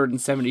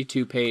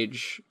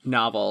 172-page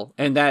novel,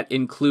 and that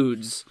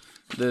includes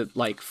the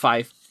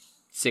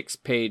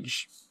 5-6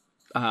 page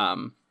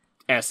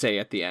essay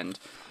at the end.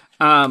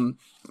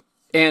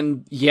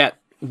 And yet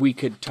we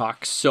could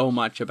talk so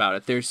much about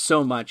it. There's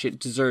so much. It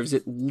deserves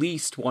at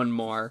least 1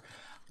 more.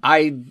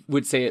 I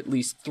would say at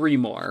least 3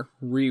 more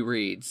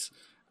rereads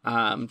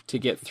to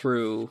get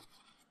through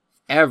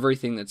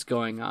everything that's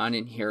going on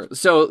in here.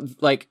 So,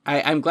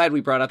 I'm glad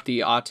we brought up the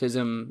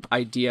autism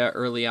idea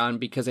early on,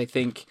 because I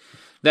think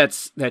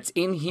that's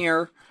in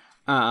here,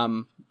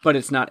 but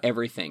it's not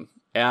everything.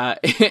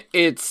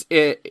 It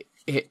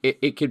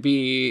could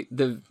be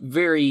the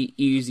very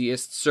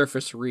easiest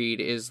surface read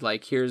is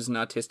here's an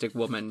autistic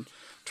woman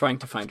trying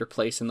to find her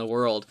place in the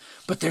world,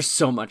 but there's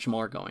so much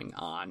more going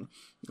on.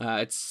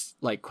 It's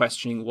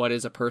questioning what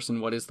is a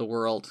person, what is the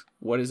world,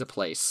 what is a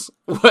place,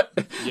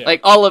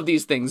 all of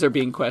these things are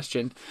being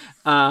questioned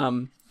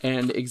and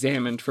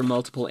examined from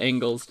multiple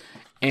angles.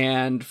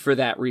 And for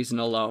that reason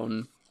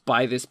alone,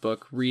 buy this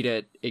book, read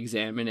it,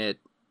 examine it,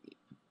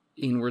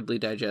 inwardly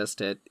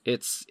digest it.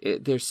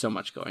 There's so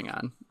much going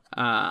on.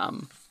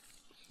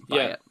 Buy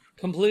it.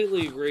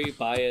 Completely agree.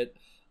 Buy it.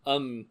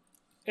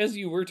 As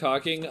you were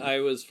talking, I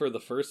was for the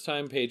first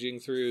time paging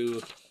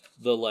through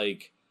the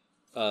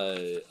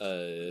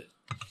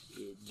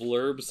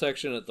blurb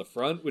section at the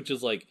front, which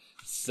is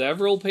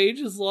several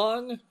pages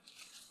long.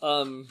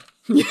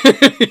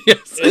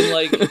 Yes.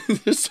 And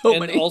there's so and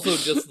many. Also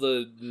just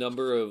the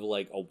number of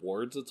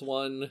awards it's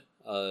won.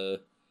 LA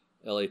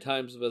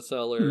Times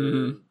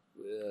bestseller,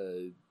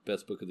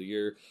 best book of the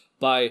year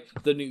by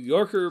the New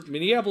Yorker,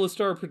 Minneapolis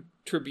Star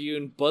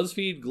Tribune,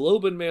 BuzzFeed,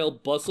 Globe and Mail,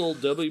 Bustle,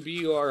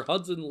 WBUR,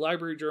 Hudson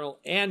Library Journal,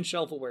 and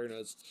Shelf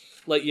Awareness.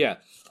 But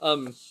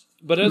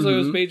as I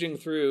was paging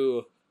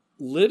through,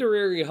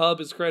 Literary Hub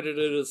is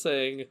credited as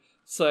saying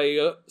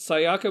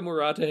Sayaka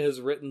Murata has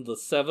written the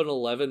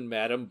 7-Eleven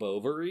Madame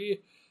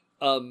Bovary,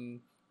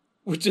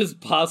 which is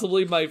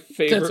possibly my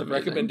favorite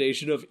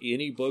recommendation of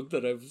any book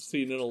that I've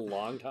seen in a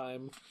long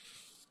time.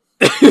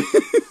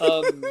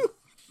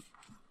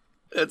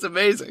 That's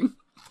amazing.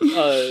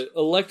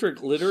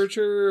 Electric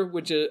Literature,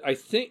 which I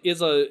think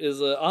is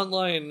a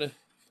online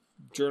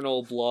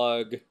journal,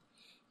 blog,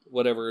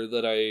 whatever,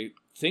 that I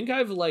think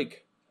I've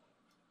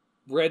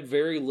read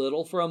very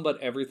little from, but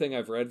everything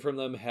I've read from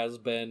them has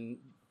been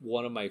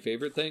one of my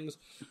favorite things.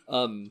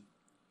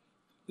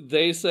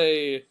 They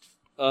say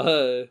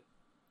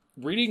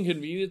reading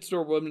Convenience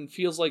Store Woman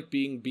feels like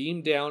being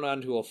beamed down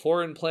onto a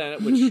foreign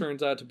planet which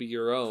turns out to be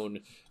your own.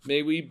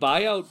 May we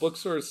buy out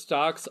bookstore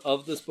stocks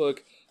of this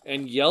book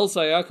and yell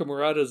Sayaka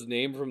Murata's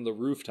name from the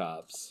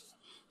rooftops.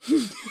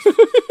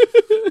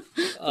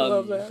 I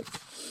love that.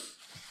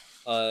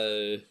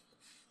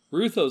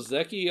 Ruth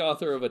Ozeki,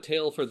 author of A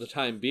Tale for the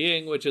Time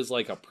Being, which is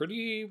like a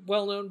pretty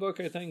well-known book,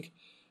 I think,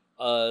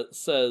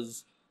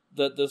 says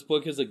that this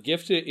book is a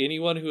gift to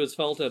anyone who has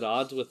felt at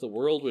odds with the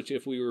world, which,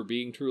 if we were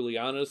being truly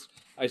honest,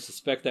 I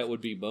suspect that would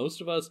be most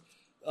of us.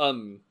 I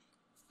don't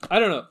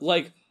know,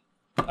 like,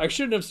 I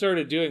shouldn't have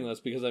started doing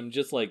this because I'm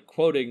just, like,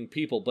 quoting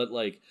people, but,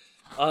 like,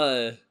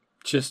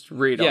 just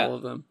read all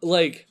of them.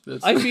 Like,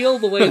 I feel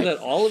the way that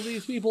all of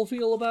these people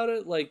feel about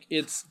it. Like,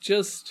 it's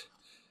just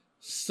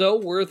so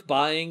worth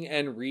buying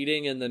and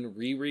reading and then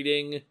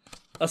rereading,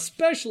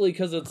 especially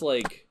because it's,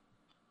 like,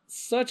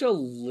 such a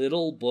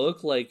little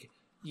book. Like,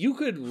 you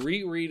could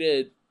reread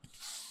it,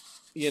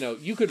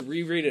 you could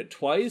reread it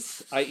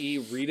twice, i.e.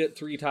 read it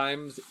 3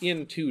 times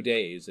in 2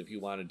 days if you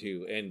wanted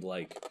to, and,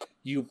 like,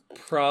 you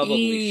probably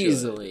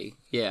easily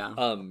should. Yeah.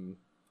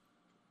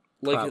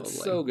 Like, Probably.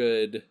 it's so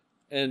good,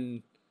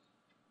 and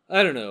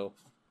I don't know,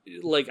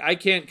 like, I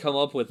can't come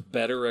up with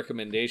better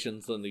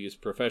recommendations than these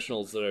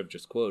professionals that I've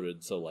just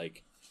quoted, so,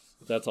 like,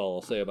 that's all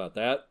I'll say about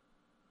that.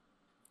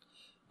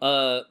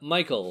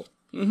 Michael.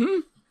 Mm-hmm.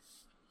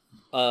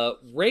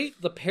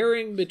 Rate the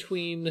pairing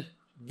between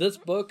this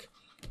book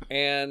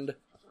and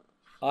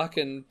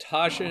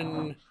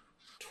Auchentoshan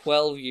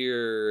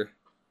 12-year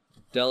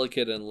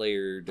delicate and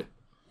layered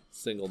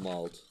single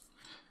malt.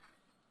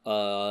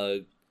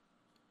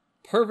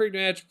 Perfect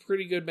match,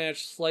 pretty good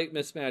match, slight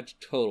mismatch,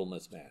 total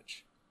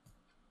mismatch.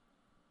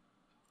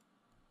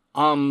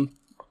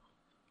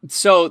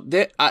 So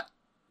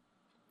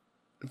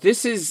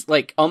this is,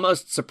 like,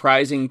 almost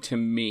surprising to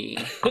me.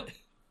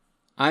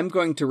 I'm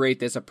going to rate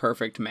this a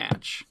perfect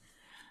match.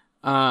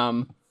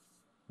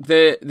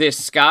 This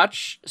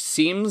scotch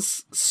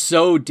seems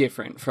so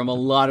different from a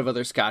lot of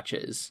other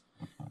scotches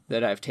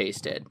that I've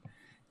tasted.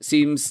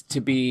 Seems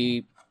to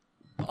be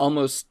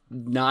almost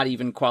not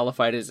even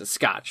qualified as a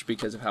scotch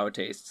because of how it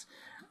tastes.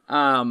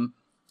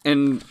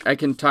 And I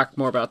can talk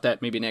more about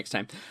that maybe next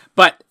time.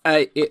 But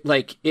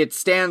it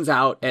stands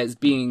out as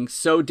being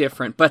so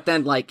different. But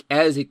then, like,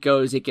 as it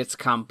goes, it gets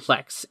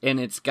complex, and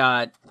it's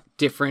got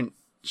different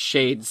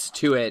shades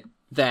to it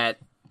that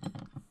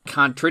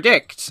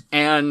contradict,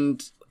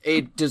 and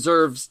it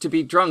deserves to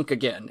be drunk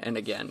again and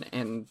again,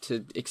 and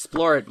to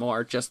explore it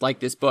more, just like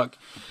this book.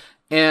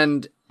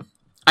 And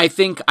I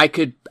think I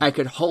could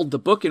hold the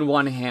book in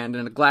one hand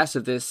and a glass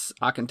of this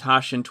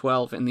Auchentoshan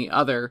 12 in the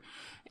other,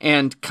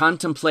 and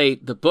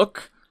contemplate the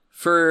book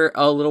for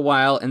a little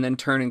while, and then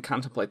turn and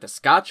contemplate the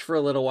scotch for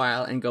a little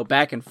while, and go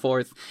back and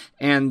forth,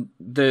 and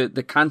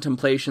the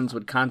contemplations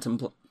would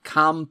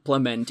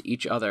complement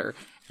each other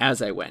as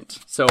I went.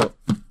 So,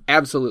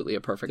 absolutely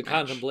a perfect match.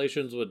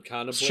 Contemplations would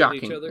contemplate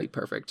Shockingly each other?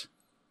 perfect.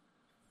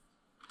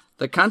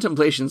 The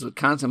contemplations would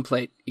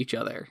contemplate each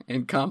other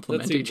and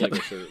complement each other.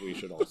 That seems like a shirt we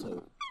should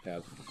also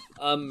have.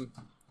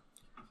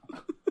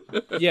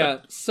 Yeah,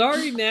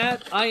 sorry,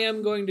 Nat. I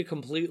am going to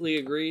completely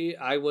agree.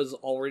 I was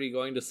already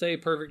going to say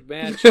perfect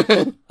match.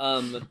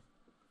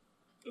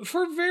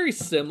 For very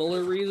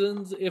similar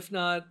reasons, if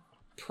not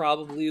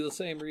probably the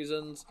same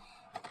reasons.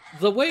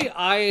 The way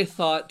I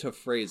thought to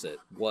phrase it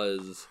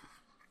was,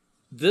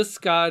 this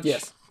scotch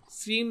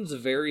seems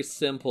very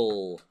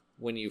simple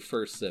when you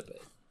first sip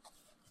it.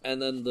 And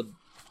then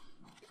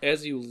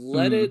as you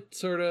let it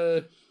sort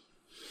of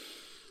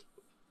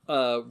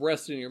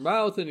rest in your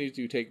mouth, and as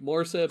you take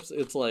more sips,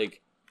 it's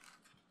like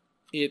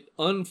it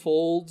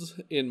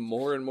unfolds in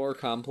more and more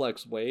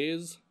complex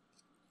ways.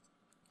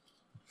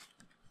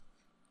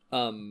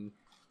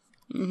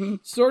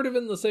 Sort of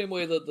in the same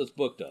way that this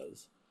book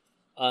does.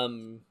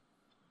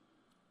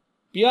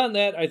 Beyond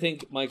that, I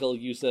think, Michael,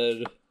 you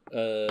said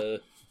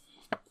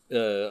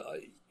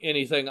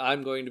anything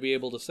I'm going to be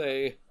able to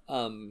say.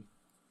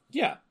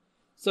 Yeah.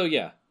 So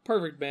yeah,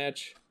 perfect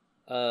match.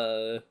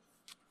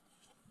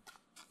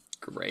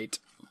 Great.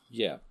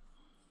 Yeah.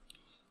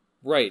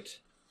 Right.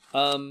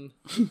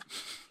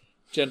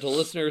 Gentle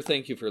listener,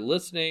 thank you for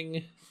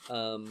listening.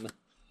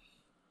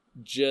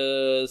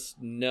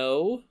 Just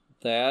know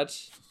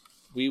that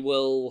we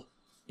will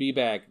be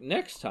back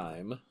next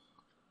time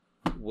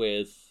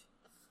with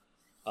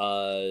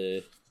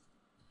the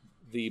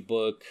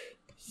book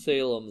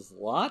Salem's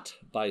Lot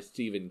by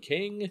Stephen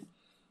King.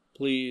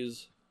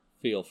 Please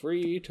feel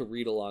free to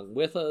read along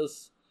with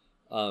us.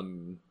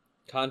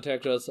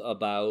 Contact us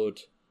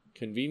about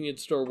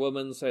Convenience Store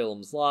Woman,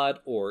 Salem's Lot,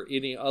 or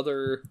any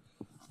other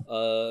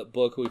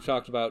book we've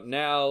talked about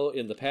now,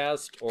 in the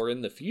past, or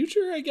in the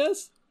future, I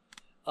guess.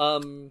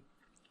 You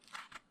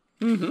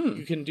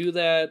can do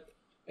that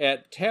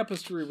at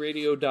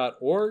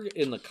tapestryradio.org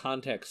in the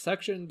contact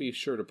section. Be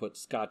sure to put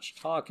Scotch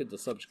Talk in the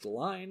subject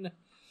line.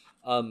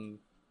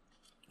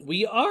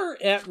 We are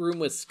at Room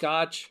with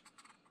Scotch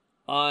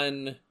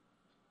on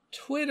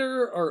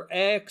Twitter or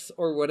X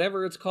or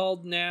whatever it's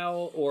called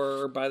now,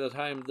 or by the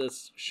time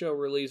this show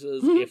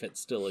releases, if it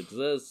still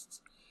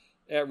exists,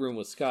 at Room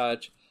with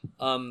Scotch.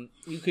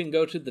 You can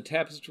go to the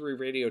Tapestry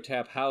Radio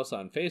Tap House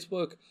on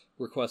Facebook,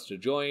 request to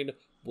join.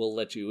 We'll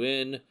let you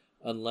in,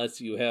 unless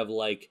you have,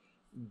 like,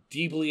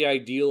 deeply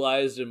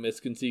idealized and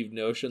misconceived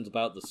notions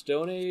about the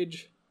Stone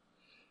Age.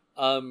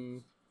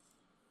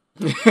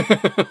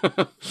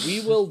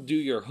 We will do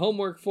your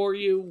homework for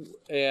you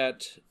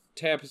at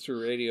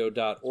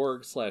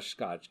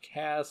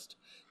tapestryradio.org/scotchcast.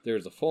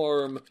 There's a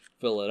form.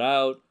 Fill it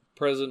out.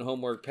 Present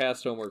homework,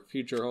 past homework,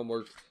 future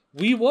homework.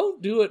 We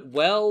won't do it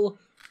well,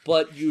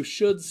 but you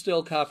should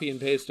still copy and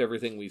paste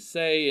everything we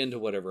say into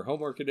whatever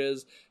homework it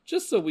is,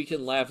 just so we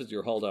can laugh as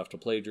you're hauled off to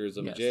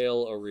plagiarism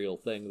jail, a real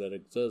thing that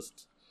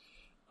exists.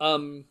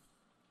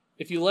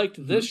 If you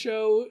liked this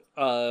show,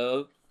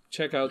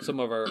 check out some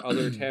of our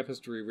other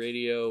Tapestry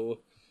Radio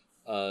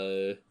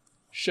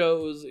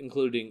shows,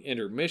 including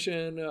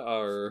Intermission,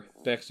 our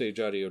backstage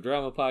audio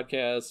drama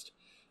podcast,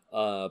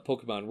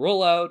 Pokemon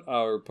Rollout,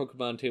 our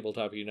Pokemon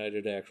Tabletop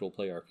United actual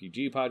play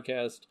RPG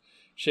podcast,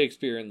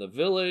 Shakespeare in the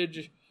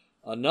Village,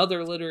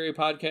 another literary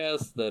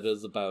podcast that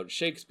is about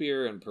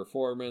Shakespeare and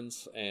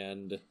performance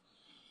and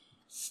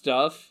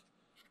stuff.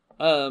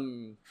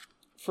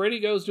 Freddy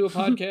Goes to a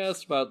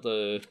podcast about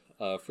the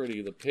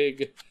Freddy the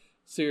Pig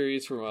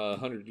series from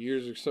 100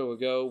 years or so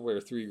ago,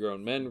 where 3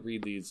 grown men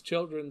read these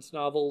children's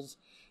novels.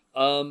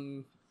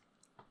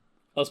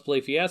 Us Play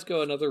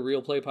Fiasco, another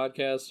real play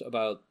podcast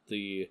about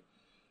the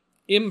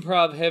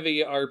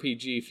improv-heavy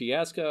RPG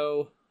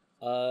Fiasco.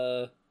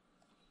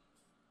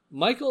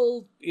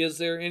 Michael, is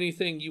there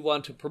anything you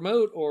want to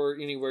promote or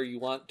anywhere you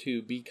want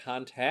to be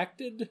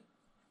contacted?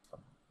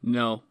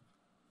 No.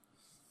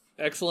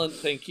 Excellent,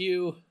 thank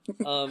you.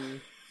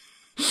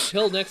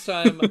 Till next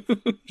time,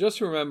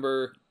 just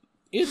remember,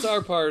 it's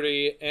our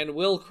party, and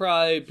we'll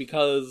cry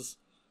because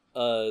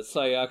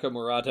Sayaka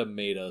Murata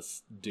made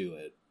us do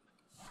it.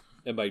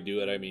 And by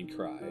do it, I mean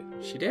cry.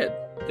 She did.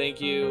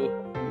 Thank you.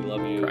 We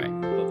love you. Cry.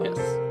 Bye-bye. Yes.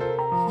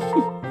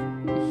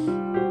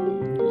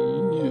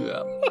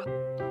 Yeah.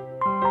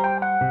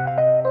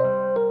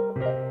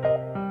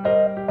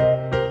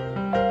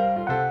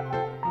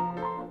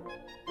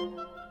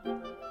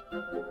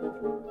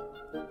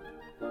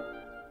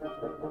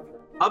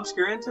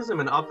 Obscurantism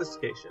and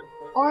obfuscation.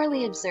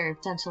 Orally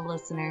observed, gentle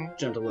listener.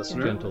 Gentle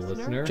listener. Gentle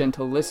listener.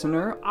 Gentle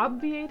listener.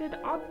 Obviated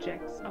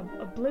objects of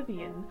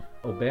oblivion.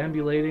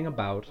 Obambulating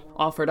about.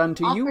 Offered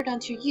unto you. Offered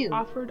unto you.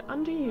 Offered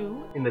unto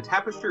you. In the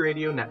Tapestry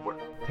Radio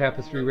Network.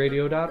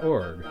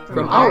 Tapestryradio.org.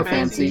 From our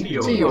fancy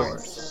to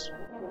yours.